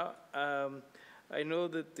 Commissioner, I know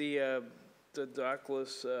that the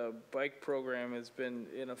dockless bike program has been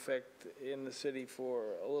in effect in the city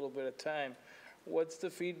for a little bit of time. What's the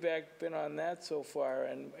feedback been on that so far?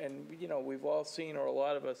 And you know, we've all seen, or a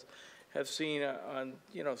lot of us have seen on,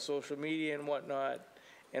 you know, social media and whatnot,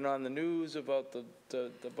 and on the news about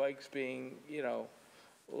the bikes being, you know,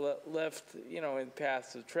 left, you know, in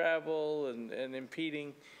paths of travel and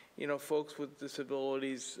impeding, you know, folks with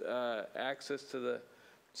disabilities access to the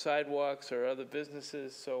sidewalks or other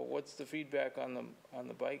businesses. So what's the feedback on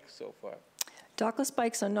the bikes so far? Dockless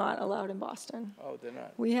bikes are not allowed in Boston. Oh, they're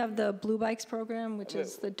not. We have the Blue Bikes program, which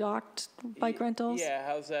is the docked bike rentals. Yeah,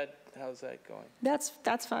 how's that going?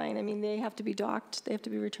 That's fine. I mean, they have to be docked. They have to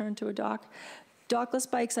be returned to a dock. Dockless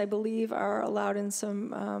bikes, I believe, are allowed in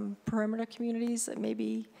some perimeter communities,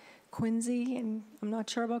 maybe Quincy, and I'm not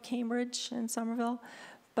sure about Cambridge and Somerville.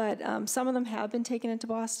 But some of them have been taken into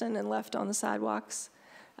Boston and left on the sidewalks.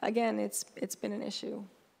 Again, it's been an issue.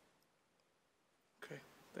 Okay,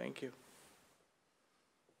 thank you.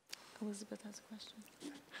 Elizabeth has a question.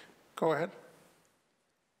 Go ahead.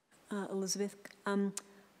 Elizabeth,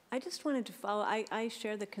 I just wanted to follow. I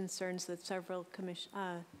share the concerns that several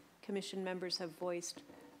commission members have voiced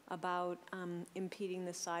about impeding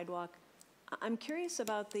the sidewalk. I'm curious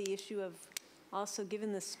about the issue of also,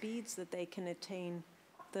 given the speeds that they can attain,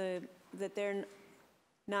 that they're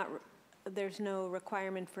not, there's no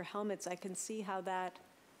requirement for helmets. I can see how that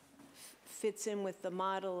fits in with the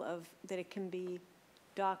model of that it can be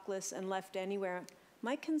dockless and left anywhere.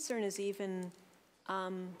 My concern is even,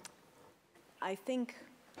 I think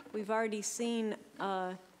we've already seen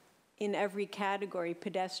in every category,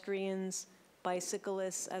 pedestrians,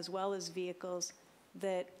 bicyclists, as well as vehicles,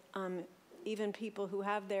 that even people who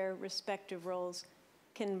have their respective roles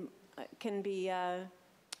can be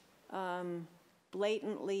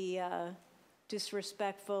blatantly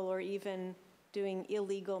disrespectful or even doing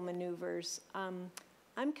illegal maneuvers.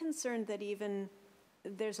 I'm concerned that even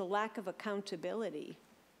there's a lack of accountability.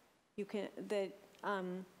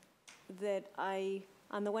 On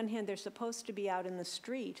the one hand, they're supposed to be out in the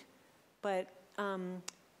street, but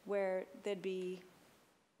where they'd be,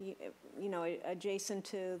 adjacent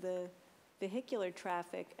to the vehicular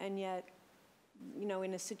traffic, and yet,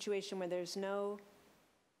 in a situation where there's no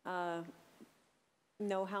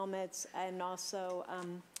helmets, and also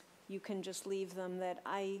you can just leave them, that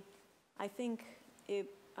I think it,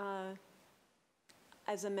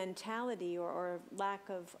 as a mentality or lack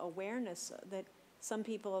of awareness, that some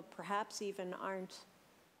people perhaps even aren't,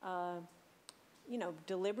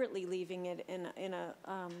 deliberately leaving it in a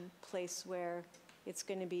place where it's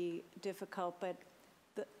going to be difficult. But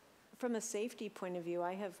from a safety point of view,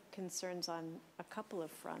 I have concerns on a couple of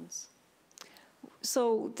fronts.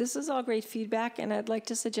 So this is all great feedback, and I'd like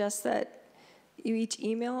to suggest that you each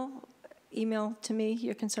email to me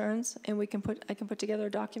your concerns, and I can put together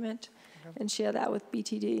a document and share that with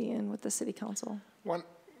BTD and with the City Council.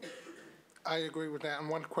 I agree with that. And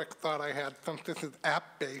one quick thought I had, since this is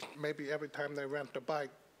app-based, maybe every time they rent a bike,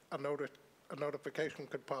 a notification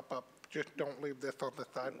could pop up. Just don't leave this on the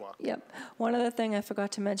sidewalk. Yep. One other thing I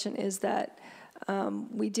forgot to mention is that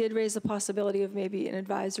we did raise the possibility of maybe an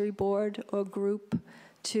advisory board or group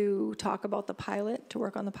to talk about the pilot, to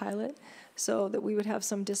work on the pilot, so that we would have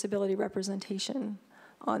some disability representation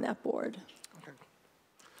on that board. Okay.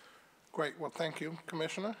 Great. Well, thank you,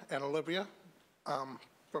 Commissioner, and Olivia,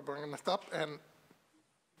 for bringing this up. And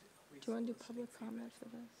do you want to do public comment for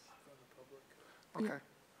this? Okay.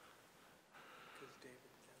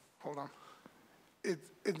 Hold on. Is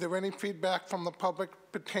there any feedback from the public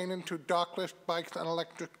pertaining to dockless bikes and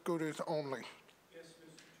electric scooters only? Yes,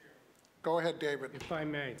 Mr. Chairman. Go ahead, David. If I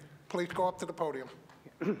may. Please go up to the podium.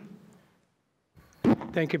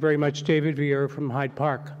 Thank you very much, David Vieira from Hyde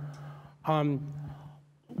Park.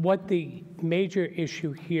 What the major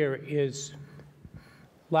issue here is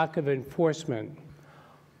lack of enforcement.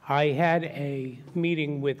 I had a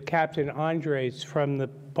meeting with Captain Andres from the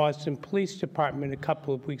Boston Police Department a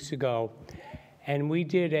couple of weeks ago, and we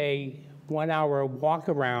did a 1-hour walk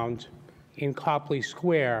around in Copley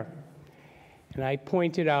Square, and I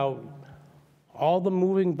pointed out all the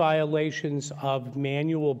moving violations of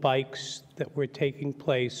manual bikes that were taking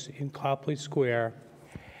place in Copley Square,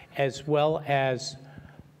 as well as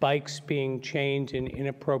bikes being chained in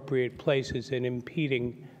inappropriate places and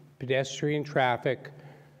impeding pedestrian traffic,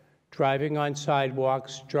 driving on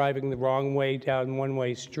sidewalks, driving the wrong way down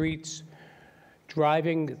one-way streets,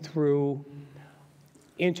 driving through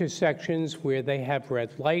intersections where they have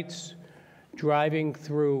red lights, driving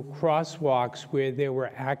through crosswalks where there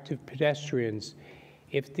were active pedestrians.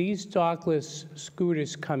 If these dockless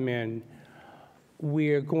scooters come in,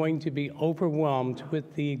 we're going to be overwhelmed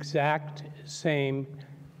with the exact same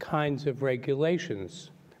kinds of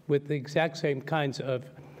regulations, with the exact same kinds of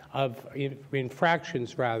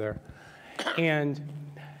infractions, rather. And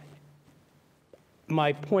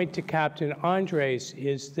my point to Captain Andres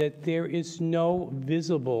is that there is no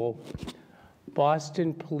visible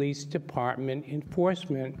Boston Police Department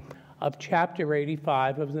enforcement of Chapter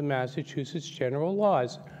 85 of the Massachusetts General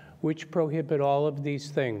Laws, which prohibit all of these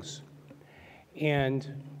things.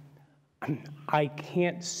 And I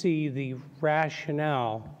can't see the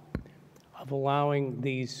rationale of allowing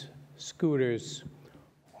these scooters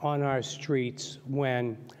on our streets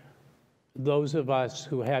when those of us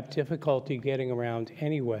who have difficulty getting around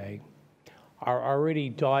anyway are already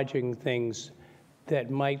dodging things that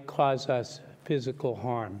might cause us physical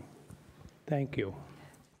harm. Thank you.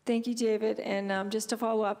 Thank you, David. And just to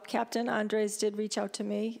follow up, Captain Andres did reach out to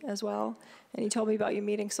me as well, and he told me about your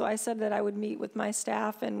meeting. So I said that I would meet with my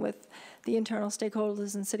staff and with the internal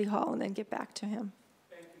stakeholders in City Hall and then get back to him.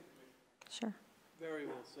 Thank you, Commissioner. Sure. Very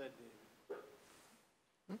well said,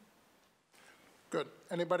 David. Good.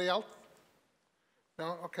 Anybody else?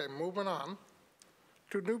 No? Okay, moving on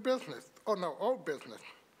to new business. Oh, no, old business.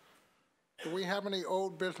 Do we have any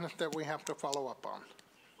old business that we have to follow up on?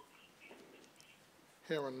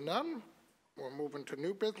 Hearing none, we're moving to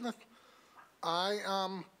new business. I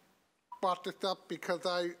brought this up because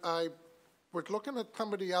I was looking at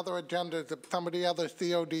some of the other agendas of some of the other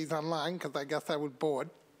CODs online, because I guess I was bored.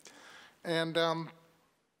 And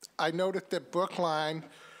I noticed that Brookline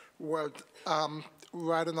was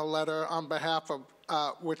writing a letter on behalf of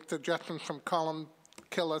with suggestions from Colin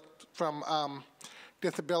Killett from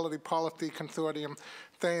Disability Policy Consortium,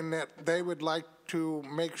 saying that they would like to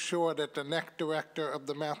make sure that the next director of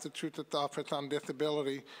the Massachusetts Office on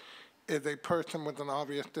Disability is a person with an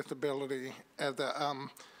obvious disability.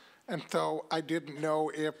 And so I didn't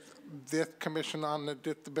know if this Commission on the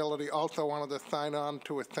Disability also wanted to sign on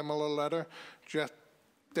to a similar letter, just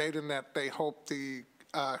stating that they hope the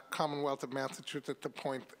Commonwealth of Massachusetts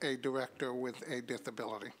appoints a director with a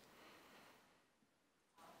disability.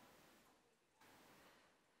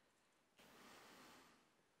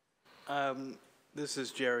 This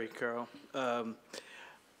is Jerry, Carl.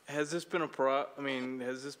 Has this been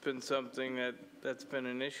has this been something that's been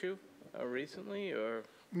an issue recently, or?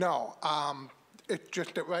 No, it's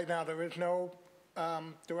just that right now there is no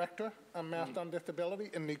director on Mass on Disability,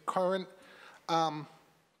 and the current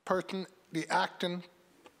person, the acting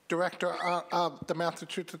director of the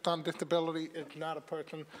Massachusetts on Disability, is not a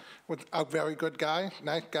person with a very good guy,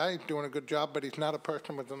 nice guy, doing a good job, but he's not a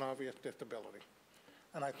person with an obvious disability.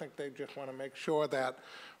 And I think they just want to make sure that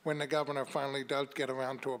when the governor finally does get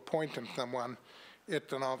around to appointing someone,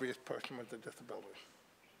 it's an obvious person with a disability.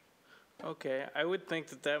 Okay, I would think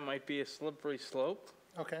that might be a slippery slope.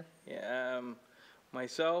 Okay. Yeah,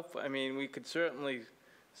 myself, I mean, we could certainly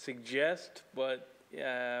suggest, but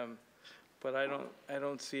I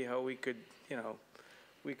don't see how we could,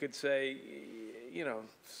 we could say,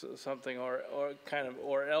 something or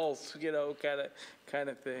else, kind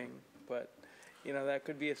of thing. But that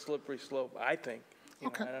could be a slippery slope, I think.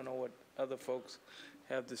 Okay. I don't know what other folks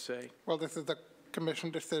have to say. Well, this is a commission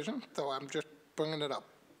decision, so I'm just bringing it up.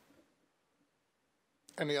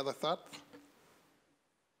 Any other thoughts?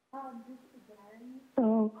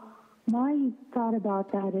 So my thought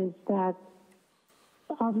about that is that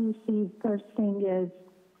obviously first thing is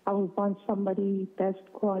I would want somebody best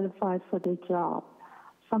qualified for the job,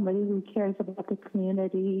 somebody who cares about the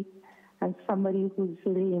community and somebody who's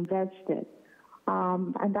really invested.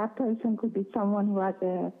 And that person could be someone who has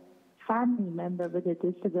a family member with a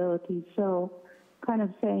disability. So kind of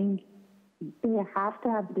saying they have to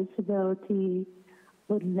have a disability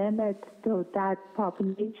would limit that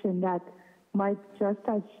population that might just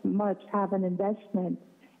as much have an investment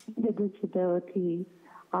in the disability.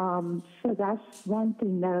 So that's one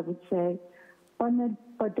thing that I would say.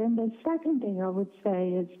 But then the second thing I would say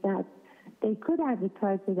is that they could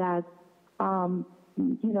advertise it as,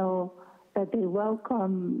 that they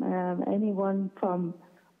welcome anyone from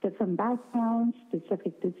different backgrounds,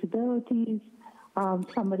 specific disabilities,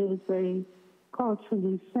 somebody who's very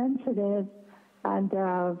culturally sensitive, and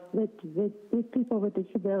with people with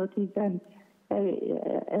disabilities and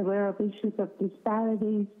aware of issues of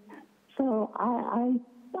disparities. So I'm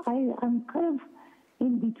kind of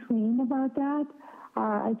in between about that.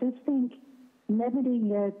 I just think limiting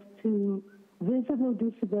it to visible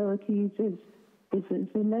disabilities is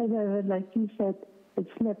another, like you said, it's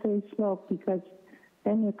slippery slope, because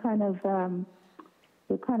then you're kind of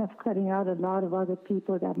cutting out a lot of other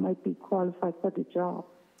people that might be qualified for the job.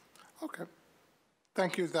 Okay.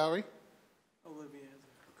 Thank you, Zari. Olivia has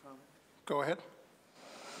a comment. Go ahead.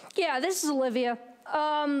 Yeah, this is Olivia.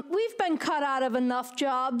 We've been cut out of enough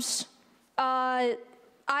jobs. I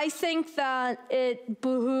think that it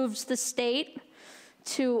behooves the state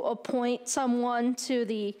to appoint someone to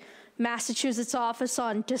the Massachusetts Office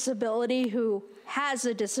on Disability who has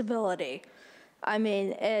a disability. I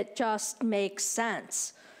mean, it just makes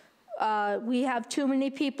sense. We have too many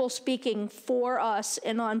people speaking for us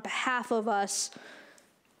and on behalf of us.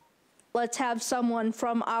 Let's have someone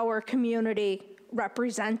from our community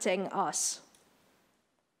representing us.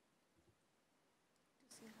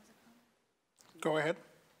 Go ahead.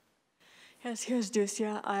 Yes, here's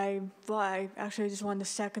Ducia. I actually just want to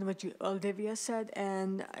second what Olivia said,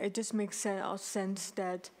 and it just makes sense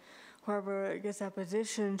that whoever gets that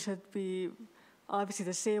position should be obviously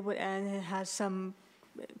disabled and has some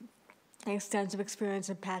extensive experience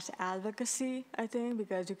in past advocacy, I think,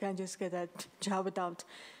 because you can't just get that job without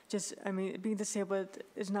just, being disabled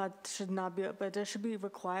should not be, but there should be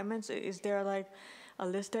requirements. Is there like a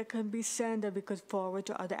list that can be sent that we could forward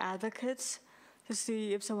to other advocates to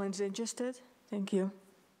see if someone's interested? Thank you.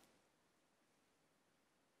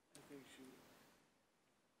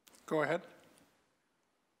 Go ahead.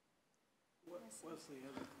 Wesley.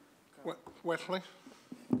 Wesley?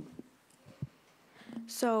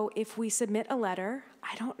 So if we submit a letter,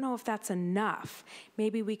 I don't know if that's enough.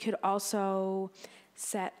 Maybe we could also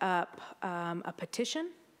set up a petition,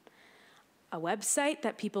 a website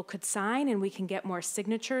that people could sign, and we can get more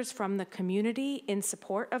signatures from the community in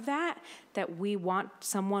support of that we want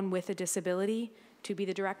someone with a disability to be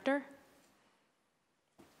the director.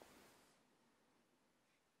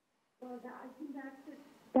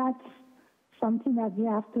 that's something that we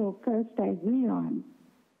have to first agree on,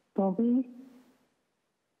 don't we?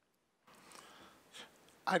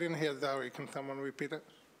 I didn't hear Zoe. Can someone repeat it?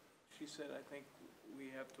 She said, I think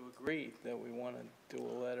we have to agree that we want to do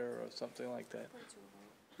a letter or something like that.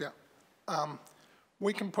 Yeah.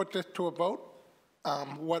 We can put this to a vote.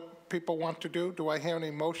 What people want to do. Do I hear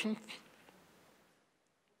any motions?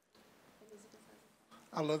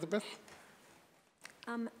 Elizabeth?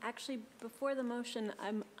 Actually, before the motion,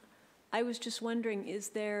 I was just wondering, is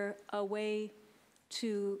there a way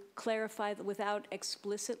to clarify that without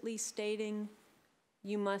explicitly stating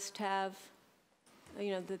you must have,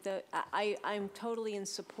 I'm totally in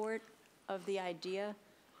support of the idea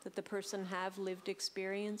that the person have lived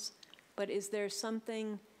experience, but is there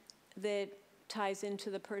something that ties into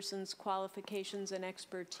the person's qualifications and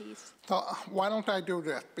expertise? So why don't I do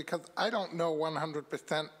this? Because I don't know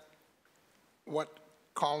 100% what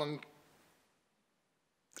Colin's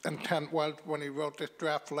intent was when he wrote this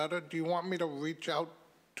draft letter. Do you want me to reach out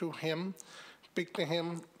to him, speak to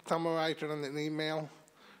him, summarize it in an email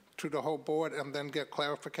to the whole board, and then get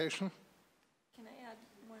clarification? Can I add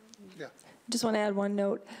one? Yeah. Just want to add one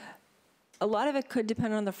note. A lot of it could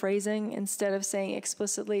depend on the phrasing. Instead of saying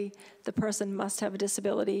explicitly, the person must have a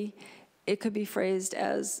disability, it could be phrased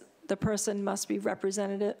as the person must be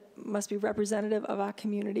representative of our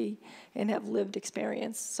community and have lived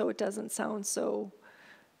experience, so it doesn't sound so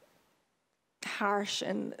harsh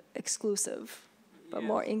and exclusive, but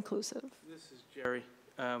more inclusive. This is Jerry.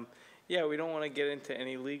 Yeah, we don't want to get into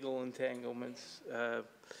any legal entanglements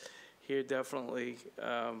here, definitely.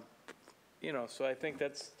 So I think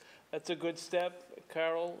that's a good step,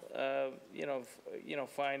 Carol.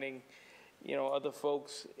 Finding, other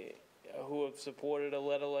folks who have supported a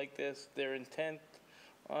letter like this, their intent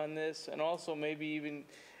on this, and also maybe even,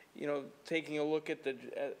 taking a look at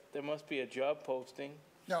there must be a job posting.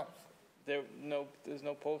 No. There's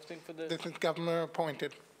no posting for this? This is governor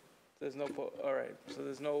appointed. There's no, all right, so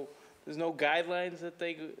there's no guidelines that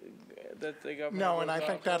they got? No, and I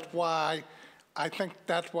think that's why,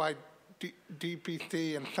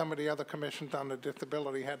 DPC and some of the other commissions on the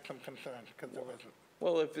disability had some concerns, because there wasn't.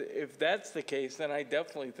 Well, if that's the case, then I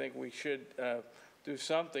definitely think we should do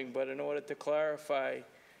something, but in order to clarify,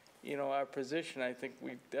 our position, I think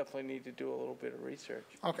we definitely need to do a little bit of research.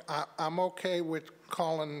 Okay, I'm okay with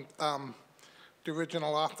calling the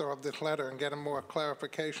original author of this letter and getting more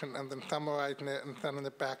clarification and then summarizing it and sending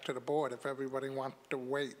it back to the board if everybody wants to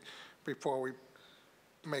wait before we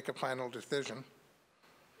make a final decision.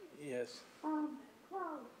 Yes. Carl,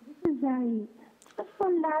 this is Zoe. Just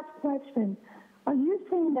one last question. Are you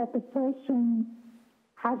saying that the person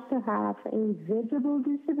has to have a visible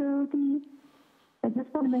disability? I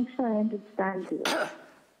just want to make sure I understand you.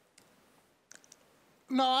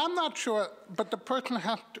 No, I'm not sure, but the person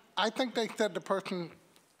has to, I think they said the person,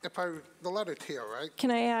 the letter's here, right?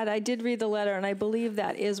 Can I add, I did read the letter, and I believe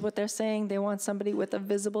that is what they're saying. They want somebody with a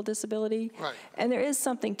visible disability. Right. And there is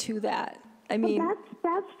something to that. I mean,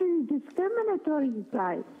 that's the discriminatory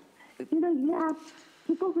side. You have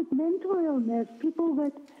people with mental illness, people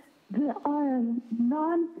with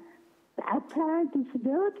non-apparent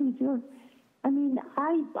disabilities.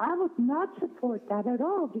 I would not support that at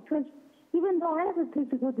all, because even though I have a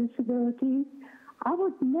physical disability, I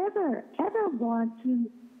would never, ever want to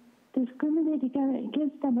discriminate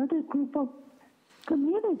against another group of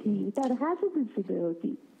community that has a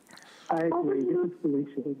disability. I agree. This is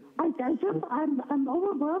Felicia. I'm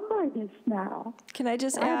overwhelmed by this now. Can I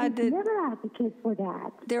just I add would never advocate for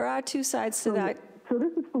that. There are two sides to that So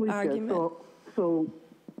this is Felicia. argument. So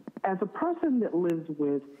as a person that lives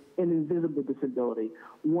with an invisible disability,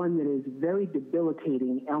 one that is very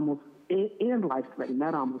debilitating, almost and life-threatening,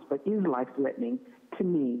 not almost, but is life-threatening to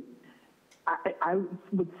me, I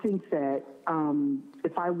would think that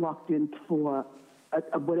if I walked in for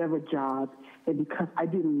a whatever job, and because I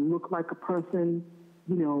didn't look like a person,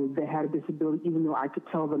 that had a disability, even though I could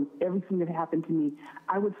tell them everything that happened to me,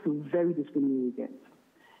 I would feel very discriminated against.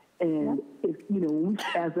 And if when we,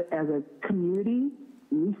 as a community,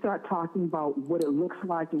 when we start talking about what it looks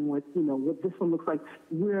like and what this one looks like,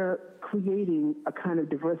 we're creating a kind of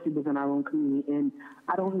diversity within our own community, and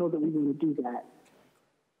I don't know that we want to do that.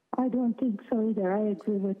 I don't think so either. I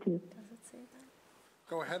agree with you.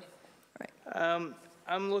 Go ahead.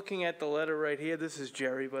 I'm looking at the letter right here. This is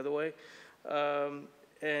Jerry, by the way.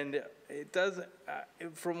 And it doesn't,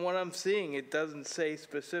 from what I'm seeing, it doesn't say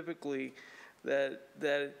specifically that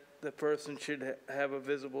the person should have a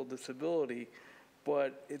visible disability,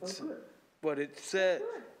 but it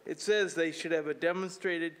says they should have a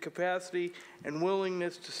demonstrated capacity and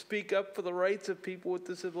willingness to speak up for the rights of people with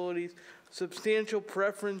disabilities, substantial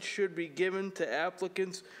preference should be given to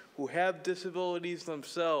applicants who have disabilities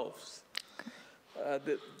themselves.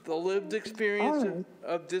 The lived experience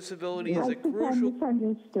of disability is a crucial. I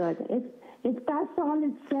misunderstood. If that's all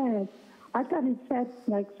it said, I thought it said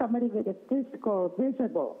like somebody with a physical,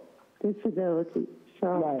 visible disability. So.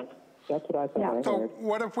 Right. That's what I thought. Yeah. So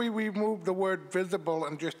what if we remove the word visible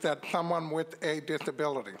and just said someone with a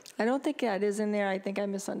disability? I don't think that is in there. I think I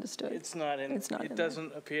misunderstood. It's not in. It's not. It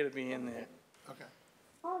doesn't appear to be in there. Okay.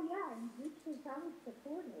 Oh yeah, and which is I would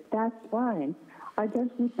support it. That's fine. I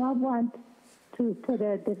just did not want to put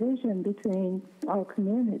a division between our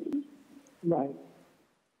communities. Right.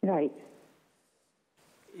 Right.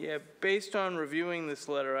 Yeah, based on reviewing this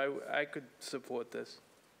letter, I could support this,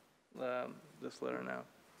 this letter now.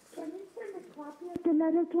 Can you send a copy of the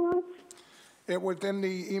letter to us? It was in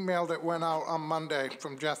the email that went out on Monday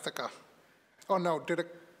from Jessica. Oh, no, did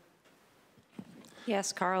it?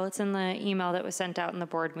 Yes, Carl, it's in the email that was sent out in the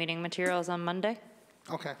board meeting materials on Monday.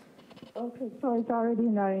 Okay. Okay, so it's already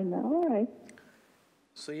in our email. All right.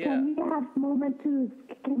 So, yeah. Can we have a moment to,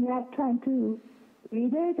 can we have time to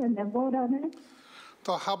read it and then vote on it?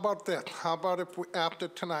 So how about this? How about if we, after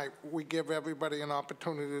tonight, we give everybody an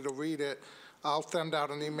opportunity to read it? I'll send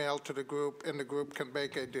out an email to the group, and the group can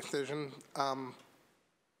make a decision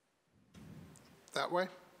that way?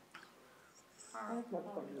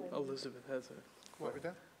 Elizabeth has a. What was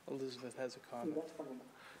that? Elizabeth has a comment.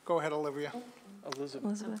 Go ahead, Olivia.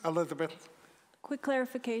 Elizabeth. Quick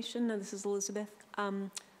clarification, this is Elizabeth.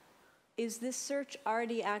 Is this search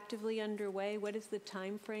already actively underway? What is the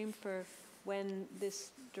time frame for when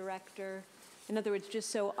this director, in other words,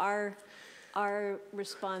 just so our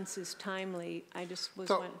response is timely, I just was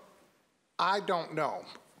wondering. I don't know,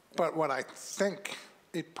 but what I think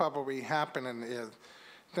is probably happening is,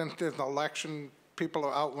 since there's an election, people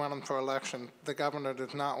are out running for election, the governor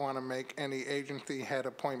does not want to make any agency head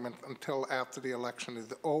appointments until after the election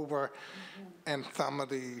is over, and some of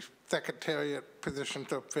the secretariat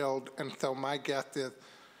positions are filled, and so my guess is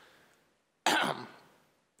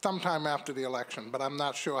sometime after the election, but I'm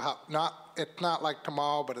not sure how. It's not like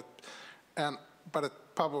tomorrow, but it's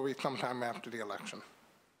probably sometime after the election.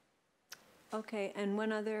 Okay, and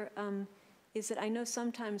one other is that I know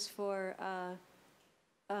sometimes for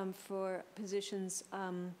positions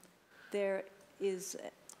there is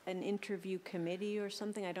an interview committee or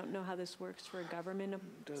something. I don't know how this works for a government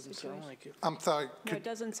Doesn't situation. sound like it. I'm sorry. No, it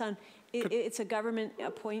doesn't sound. It's a government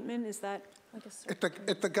appointment. Is that like a?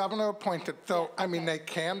 It's the governor appointed. So yeah, I mean, they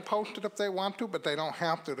can post it if they want to, but they don't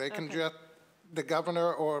have to. They can just. The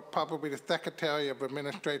governor or probably the Secretary of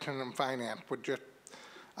Administration and Finance would just,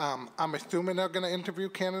 I'm assuming they're going to interview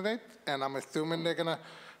candidates, and I'm assuming they're going to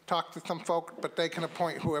talk to some folks, but they can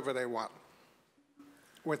appoint whoever they want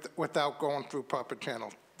without going through proper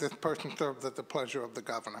channels. This person serves at the pleasure of the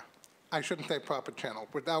governor. I shouldn't say proper channel,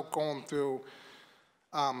 without going through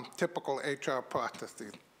typical HR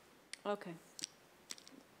processes. Okay.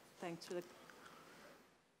 Thanks for the.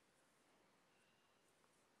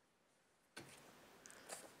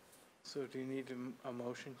 So do you need a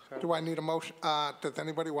motion, Carl? Do I need a motion? Does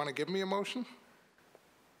anybody want to give me a motion?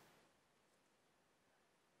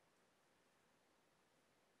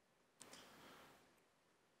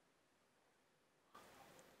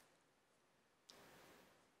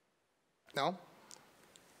 No?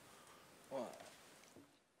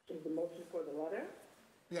 Is the motion for the letter?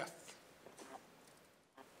 Yes.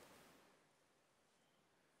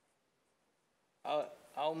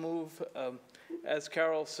 I'll move, as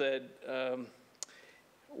Carol said,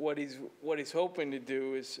 what he's hoping to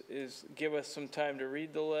do is give us some time to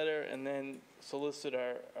read the letter and then solicit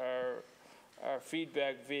our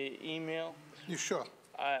feedback via email. You sure?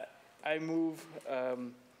 I move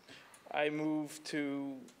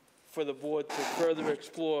for the board to further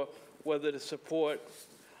explore whether to support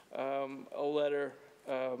a letter,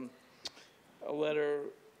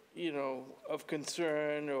 you know, of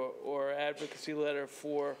concern or advocacy letter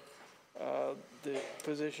for the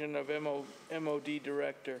position of MOD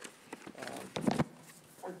director.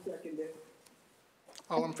 I second it.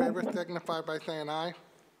 All in favor signify by saying aye. Aye.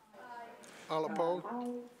 All opposed?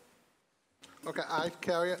 Okay, ayes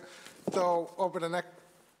carry it. So over the next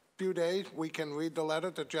few days, we can read the letter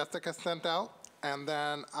that Jessica sent out, and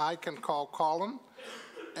then I can call Colin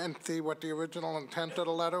and see what the original intent of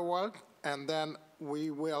the letter was, and then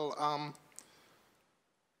we will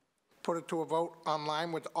put it to a vote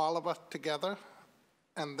online with all of us together,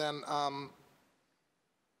 and then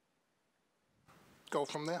go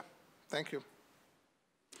from there. Thank you.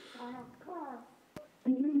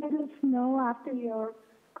 Can you let us know after your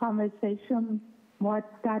conversation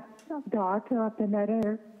what that the author of the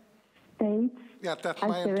letter States Yeah, that's as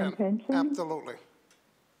my their intent. intention? Absolutely.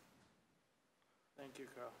 Thank you,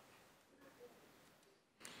 Carl.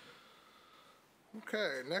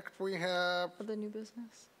 Okay, next we have, Other new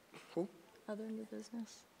business? who? Other new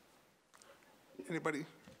business? Anybody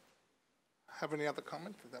have any other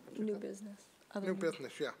comments? Is that what you New said? business. Other New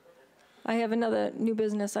business, yeah. I have another new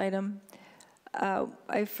business item.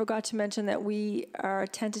 I forgot to mention that we are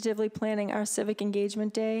tentatively planning our Civic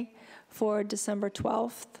Engagement Day for December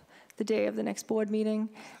 12th, the day of the next board meeting.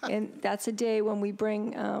 And that's a day when we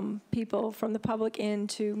bring people from the public in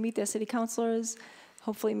to meet their city councilors,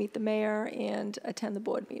 hopefully meet the mayor, and attend the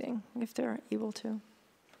board meeting if they're able to.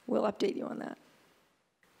 We'll update you on that.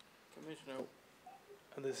 Commissioner,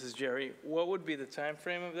 this is Jerry. What would be the time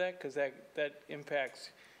frame of that? Because that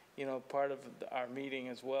impacts, part of our meeting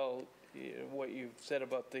as well. What you've said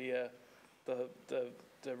about the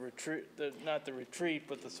retreat, not the retreat,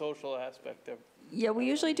 but the social aspect of. Yeah, we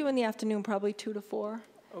usually do in the afternoon, probably 2 to 4.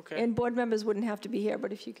 Okay. And board members wouldn't have to be here,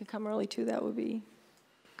 but if you could come early too, that would be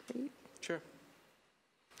great. Sure.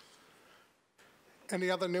 Any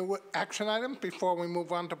other new action items before we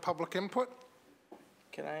move on to public input?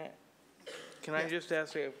 Can I just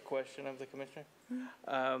ask a question of the commissioner?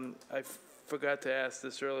 I forgot to ask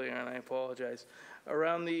this earlier, and I apologize.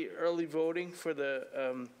 Around the early voting for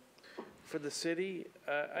the city,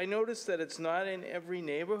 I noticed that it's not in every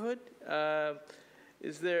neighborhood.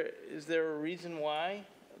 Is there a reason why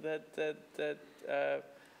that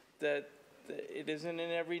it isn't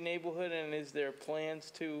in every neighborhood, and is there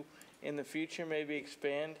plans to, in the future, maybe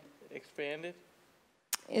expand it?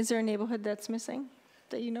 Is there a neighborhood that's missing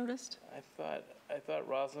that you noticed? I thought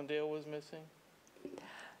Roslindale was missing.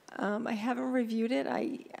 I haven't reviewed it.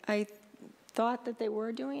 I thought that they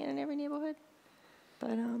were doing it in every neighborhood,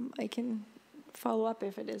 but I can follow up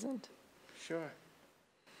if it isn't. Sure.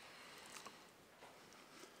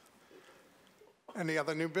 Any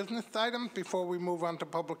other new business items before we move on to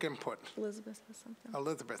public input? Elizabeth has something.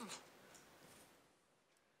 Elizabeth.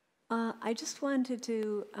 I just wanted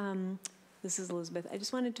to, this is Elizabeth, I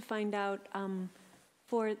just wanted to find out from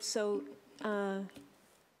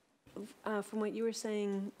what you were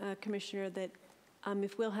saying, Commissioner, that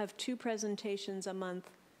if we'll have 2 presentations a month,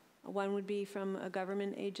 one would be from a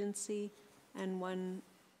government agency, and one,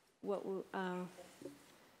 what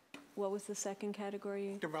was the second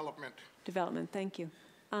category? Development. Development, thank you.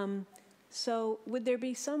 So would there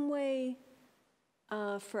be some way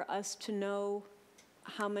for us to know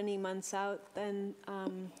how many months out then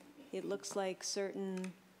it looks like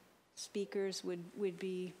certain speakers would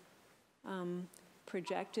be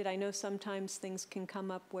projected? I know sometimes things can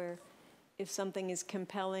come up where if something is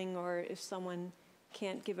compelling or if someone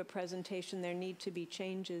can't give a presentation, there need to be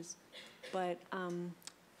changes. But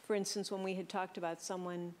for instance, when we had talked about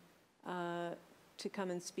someone to come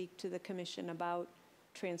and speak to the commission about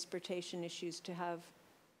transportation issues, to have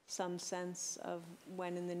some sense of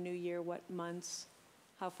when in the new year, what months,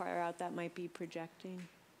 how far out that might be projecting.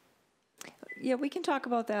 Yeah, we can talk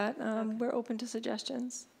about that. We're open to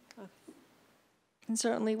suggestions. And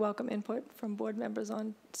certainly welcome input from board members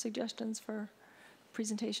on suggestions for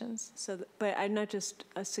presentations. So, but I'm not just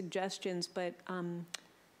suggestions, but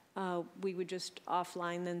we would just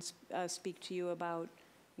offline then speak to you about,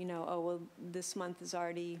 oh, well, this month is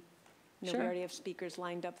already, Sure. we already have speakers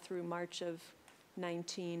lined up through March of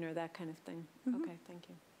 19 or that kind of thing. Mm-hmm. Okay, thank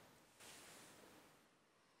you.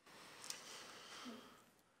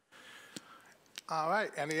 All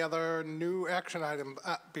right, any other new action items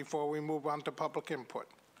before we move on to public input?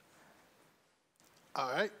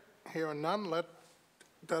 All right, hearing none,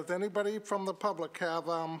 does anybody from the public have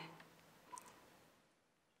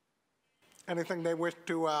anything they wish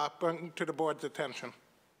to bring to the board's attention?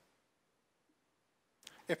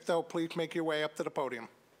 If so, please make your way up to the podium.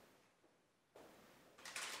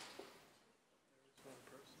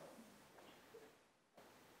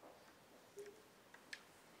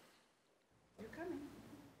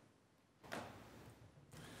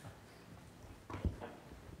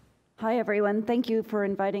 Hi, everyone. Thank you for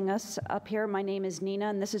inviting us up here. My name is Nina,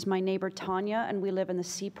 and this is my neighbor, Tanya, and we live in the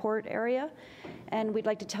Seaport area. And we'd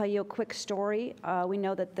like to tell you a quick story. We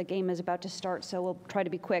know that the game is about to start, so we'll try to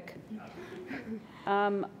be quick.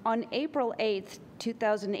 On April 8th,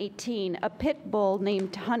 2018, a pit bull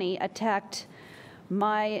named Honey attacked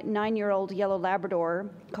my 9-year-old yellow Labrador,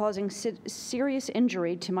 causing serious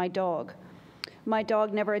injury to my dog. My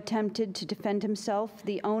dog never attempted to defend himself.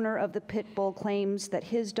 The owner of the pit bull claims that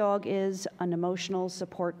his dog is an emotional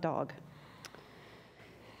support dog.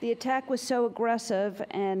 The attack was so aggressive,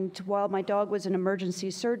 and while my dog was in emergency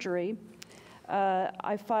surgery,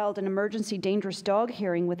 I filed an emergency dangerous dog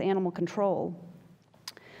hearing with animal control.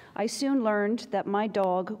 I soon learned that my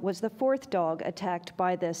dog was the fourth dog attacked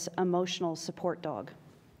by this emotional support dog.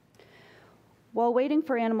 While waiting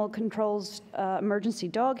for Animal Control's emergency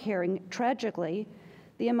dog hearing, tragically,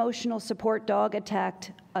 the emotional support dog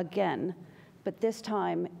attacked again, but this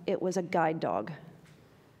time it was a guide dog.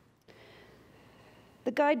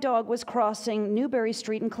 The guide dog was crossing Newberry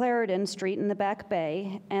Street and Clarendon Street in the Back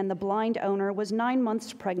Bay, and the blind owner was 9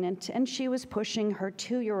 months pregnant, and she was pushing her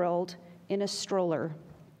 2-year-old in a stroller.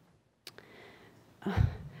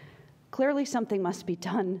 Clearly, something must be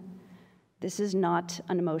done. This is not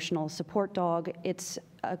an emotional support dog. It's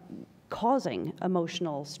causing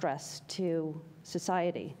emotional stress to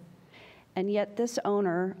society. And yet this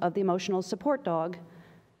owner of the emotional support dog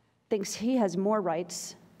thinks he has more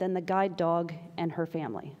rights than the guide dog and her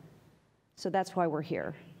family. So that's why we're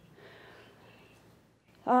here.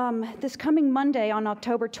 This coming Monday on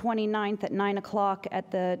October 29th at 9 o'clock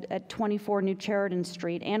at 24 New Sheridan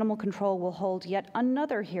Street, Animal Control will hold yet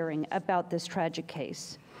another hearing about this tragic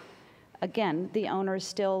case. Again, the owner is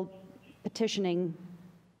still petitioning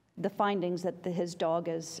the findings that his dog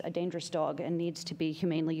is a dangerous dog and needs to be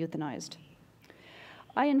humanely euthanized.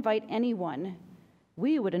 I invite anyone,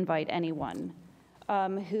 we would invite anyone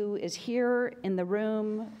who is here in the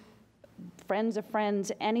room, friends of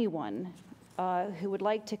friends, anyone who would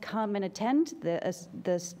like to come and attend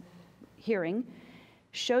this hearing,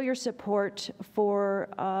 show your support for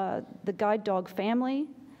the guide dog family,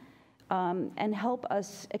 and help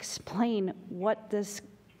us explain what this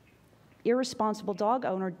irresponsible dog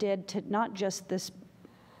owner did to not just this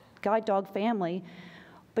guide dog family,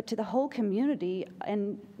 but to the whole community,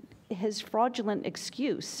 and his fraudulent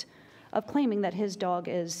excuse of claiming that his dog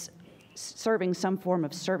is serving some form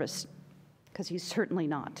of service, because he's certainly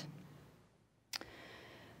not.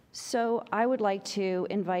 So I would like to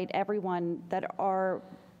invite everyone that are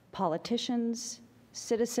politicians,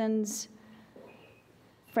 citizens,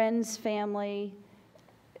 friends, family,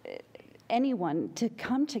 anyone, to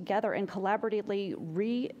come together and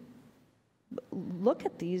collaboratively look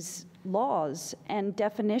at these laws and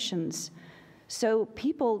definitions so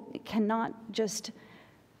people cannot just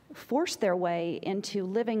force their way into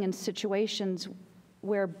living in situations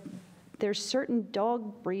where there's certain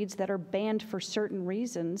dog breeds that are banned for certain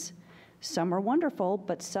reasons. Some are wonderful,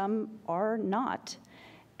 but some are not.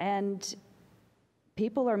 And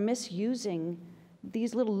people are misusing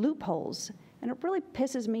these little loopholes, and it really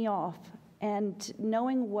pisses me off. And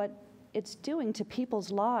knowing what it's doing to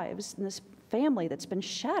people's lives and this family that's been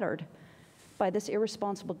shattered by this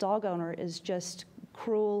irresponsible dog owner is just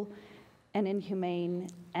cruel and inhumane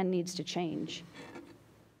and needs to change.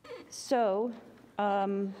 So,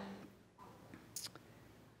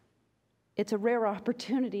 it's a rare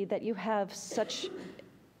opportunity that you have such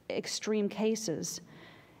extreme cases.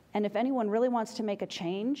 And if anyone really wants to make a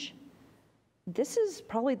change, this is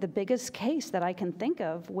probably the biggest case that I can think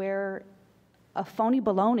of where a phony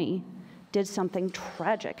baloney did something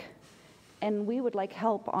tragic. And we would like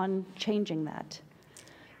help on changing that.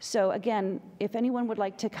 So again, if anyone would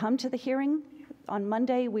like to come to the hearing on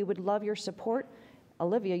Monday, we would love your support.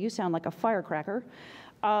 Olivia, you sound like a firecracker.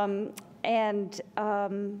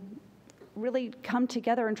 Really come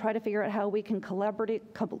together and try to figure out how we can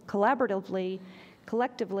collaboratively,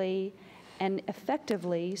 collectively, and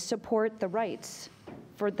effectively support the rights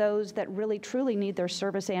for those that really truly need their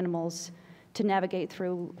service animals to navigate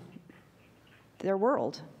through their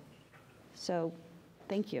world. So,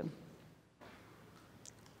 thank you.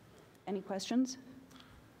 Any questions?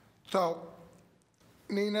 So,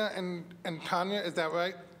 Nina and Tanya, is that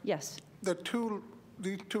right? Yes.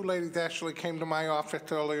 These two ladies actually came to my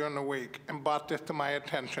office earlier in the week and brought this to my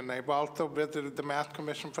attention. They've also visited the Mass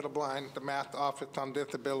Commission for the Blind, the Mass Office on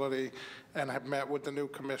Disability, and have met with the new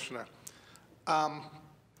commissioner. And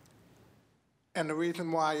the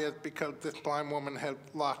reason why is because this blind woman has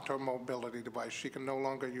lost her mobility device. She can no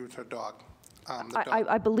longer use her dog.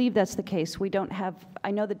 I believe that's the case. We don't have, I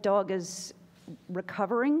know the dog is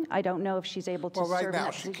recovering. I don't know if she's able to serve. Well, right now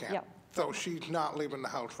she can't. Yeah. So she's not leaving the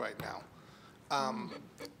house right now.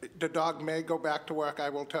 The dog may go back to work. I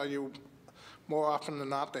will tell you, more often than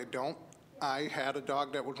not, they don't. I had a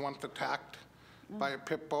dog that was once attacked by a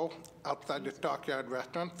pit bull outside the Stockyard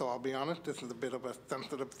restaurant, so I'll be honest, this is a bit of a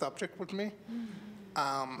sensitive subject with me.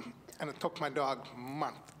 And it took my dog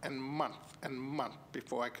months and months and months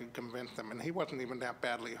before I could convince him, and he wasn't even that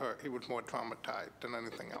badly hurt. He was more traumatized than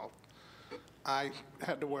anything else. I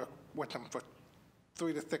had to work with him for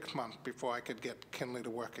 3 to 6 months before I could get Kinley to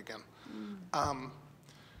work again. I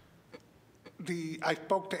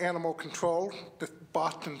spoke to Animal Control,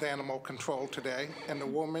 Boston's Animal Control today, and the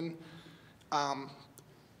woman,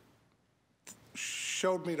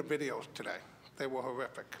 showed me the videos today. They were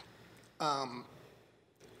horrific.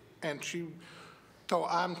 And so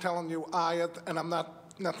I'm telling you, and I'm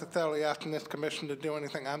not necessarily asking this commission to do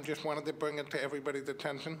anything, I'm just wanted to bring it to everybody's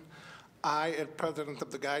attention. I, as president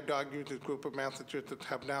of the Guide Dog Users Group of Massachusetts,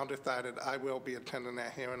 have now decided I will be attending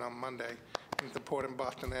that hearing on Monday in supporting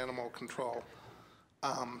Boston Animal Control.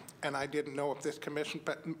 And I didn't know if this commission,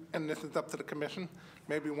 and this is up to the commission,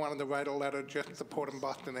 maybe wanted to write a letter just supporting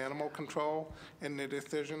Boston Animal Control in their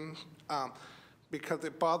decision, because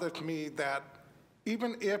it bothers me that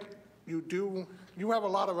even if you have a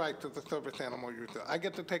lot of rights as a service animal user. I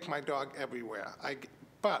get to take my dog everywhere,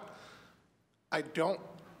 but I don't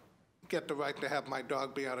get the right to have my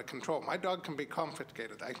dog be out of control. My dog can be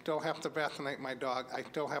confiscated. I still have to vaccinate my dog. I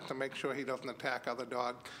still have to make sure he doesn't attack other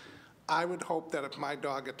dogs. I would hope that if my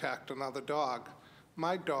dog attacked another dog,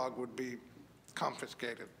 my dog would be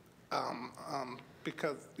confiscated.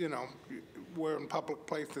 Because, you know, we're in public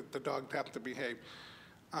places, the dogs have to behave.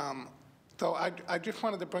 So I just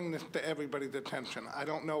wanted to bring this to everybody's attention. I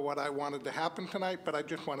don't know what I wanted to happen tonight, but I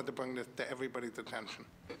just wanted to bring this to everybody's attention.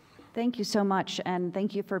 Thank you so much, and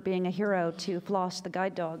thank you for being a hero to Floss the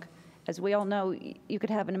guide dog. As we all know, you could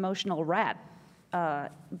have an emotional rat,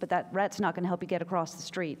 but that rat's not going to help you get across the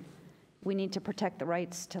street. We need to protect the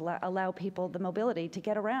rights to allow people the mobility to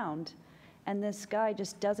get around, and this guy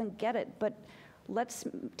just doesn't get it. But let's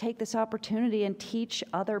take this opportunity and teach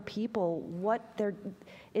other people what they're.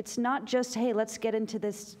 It's not just, hey, let's get into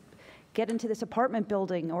this apartment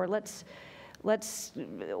building, or let's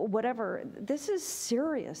whatever. This is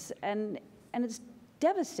serious, and it's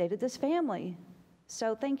devastated this family.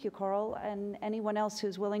 So thank you, Carl, and anyone else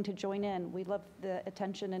who's willing to join in. We love the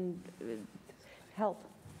attention and help.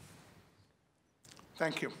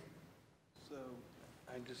 Thank you. So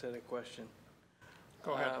I just had a question.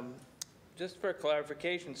 Go ahead. Just for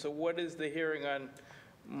clarification, so what is the hearing on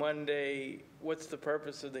Monday? What's the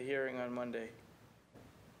purpose of the hearing on Monday,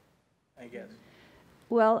 I guess?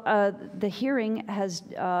 Well, the hearing has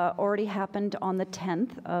already happened on the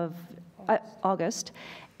 10th of August,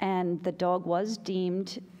 and the dog was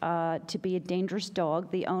deemed to be a dangerous dog.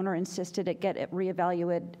 The owner insisted it get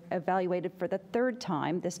evaluated for the third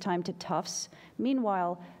time, this time to Tufts.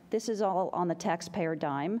 Meanwhile, this is all on the taxpayer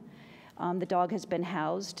dime. The dog has been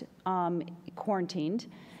housed, quarantined,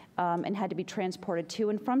 and had to be transported to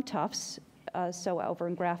and from Tufts, so over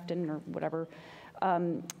in Grafton or whatever,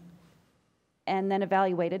 and then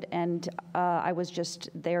evaluated, and I was just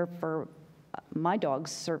there for my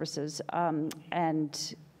dog's services,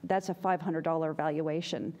 and that's a $500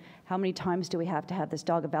 evaluation. How many times do we have to have this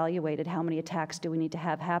dog evaluated? How many attacks do we need to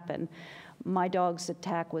have happen? My dog's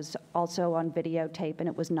attack was also on videotape, and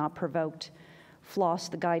it was not provoked. Floss,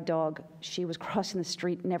 the guide dog, she was crossing the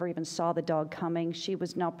street, never even saw the dog coming. She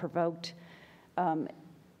was not provoked.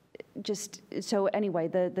 So anyway,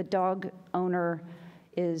 the dog owner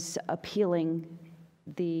is appealing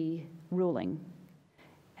the ruling.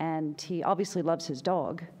 And he obviously loves his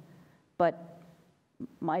dog, but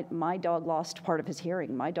my dog lost part of his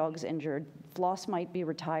hearing. My dog's injured. Floss might be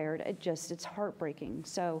retired. It's heartbreaking.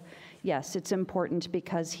 So yes, it's important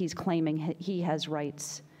because he's claiming he has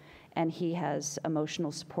rights and he has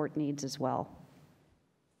emotional support needs as well.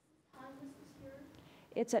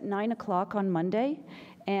 It's at 9 o'clock on Monday.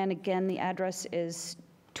 And again, the address is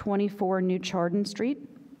 24 New Chardon Street,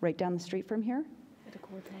 right down the street from here.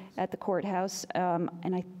 At the courthouse.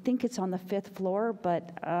 And I think it's on the 5th floor,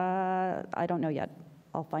 but I don't know yet.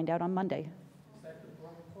 I'll find out on Monday. Is that the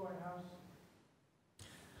Brook Courthouse?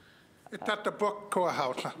 It's at the Brook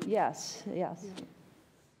Courthouse. Yes, yes.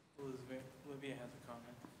 Olivia has a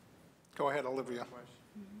comment. Go ahead, Olivia.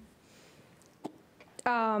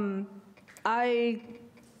 I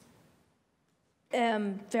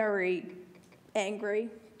am very angry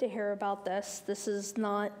to hear about this. This is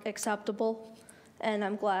not acceptable, and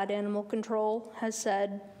I'm glad Animal Control has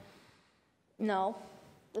said, no,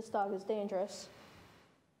 this dog is dangerous.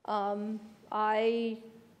 I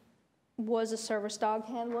was a service dog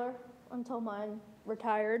handler until mine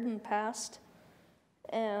retired and passed,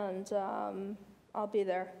 and I'll be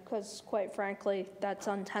there because, quite frankly, that's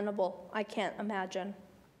untenable. I can't imagine.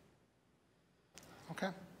 Okay.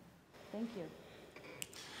 Thank you.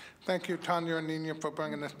 Thank you, Tanya and Nina, for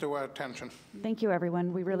bringing this to our attention. Thank you,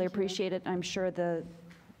 everyone. We really appreciate it. I'm sure the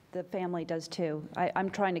family does too. I'm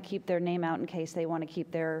trying to keep their name out in case they want to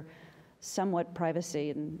keep their somewhat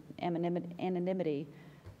privacy and anonymity,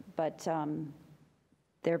 but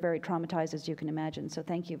they're very traumatized, as you can imagine. So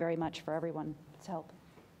thank you very much for everyone's help.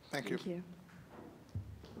 Thank you. Thank you.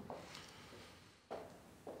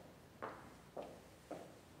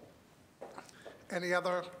 Any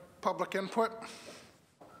other public input?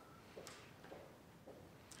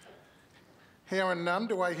 Hearing none,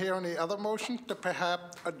 do I hear any other motions to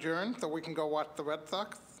perhaps adjourn so we can go watch the Red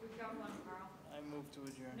Sox? We've got one, Carl. I move to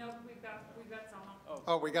adjourn. No, we've got someone.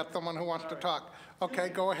 Oh, we got someone who wants to talk. Okay,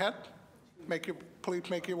 go ahead. Please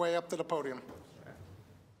make your way up to the podium.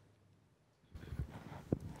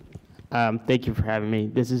 Thank you for having me.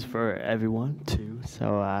 This is for everyone, too,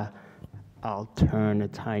 so I'll turn a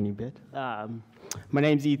tiny bit. My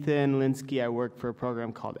name's Ethan Linsky. I work for a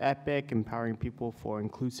program called EPIC, Empowering People for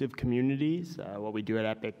Inclusive Communities. What we do at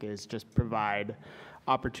EPIC is just provide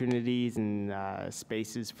opportunities and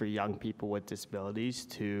spaces for young people with disabilities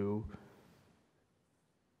to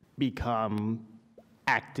become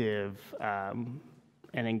active and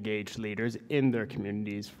engaged leaders in their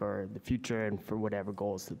communities for the future and for whatever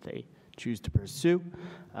goals that they choose to pursue.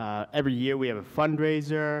 Every year we have a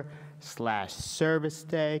fundraiser / service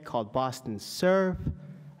day called Boston Serve.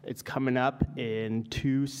 It's coming up in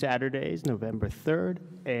 2 Saturdays, November 3rd,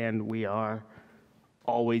 and we are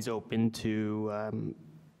always open to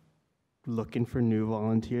looking for new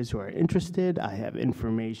volunteers who are interested. I have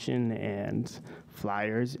information and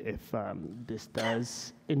flyers if this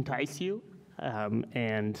does entice you,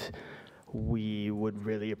 and we would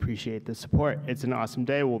really appreciate the support. It's an awesome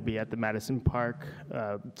day. We'll be at the Madison Park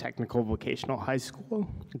Technical Vocational High School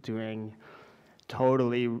doing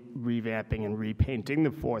totally revamping and repainting the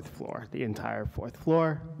 4th floor, the entire 4th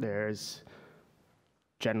floor. There's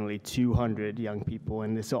generally 200 young people,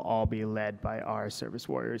 and this will all be led by our service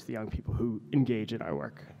warriors, the young people who engage in our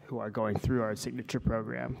work, who are going through our signature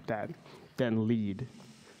program that then lead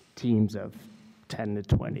teams of 10 to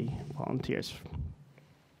 20 volunteers.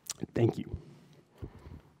 Thank you.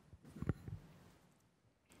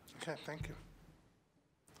 Okay, thank you.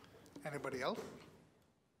 Anybody else?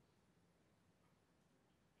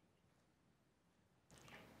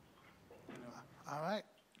 All right.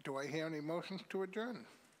 Do I hear any motions to adjourn?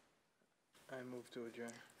 I move to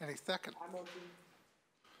adjourn. Any second? I motion.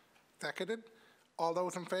 Seconded. All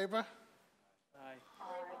those in favor? Aye.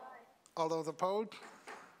 All those opposed?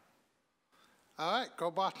 All right, go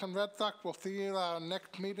Boston Red Sox. We'll see you our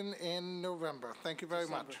next meeting in November. Thank you very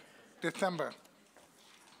much. December.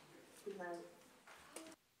 Good night.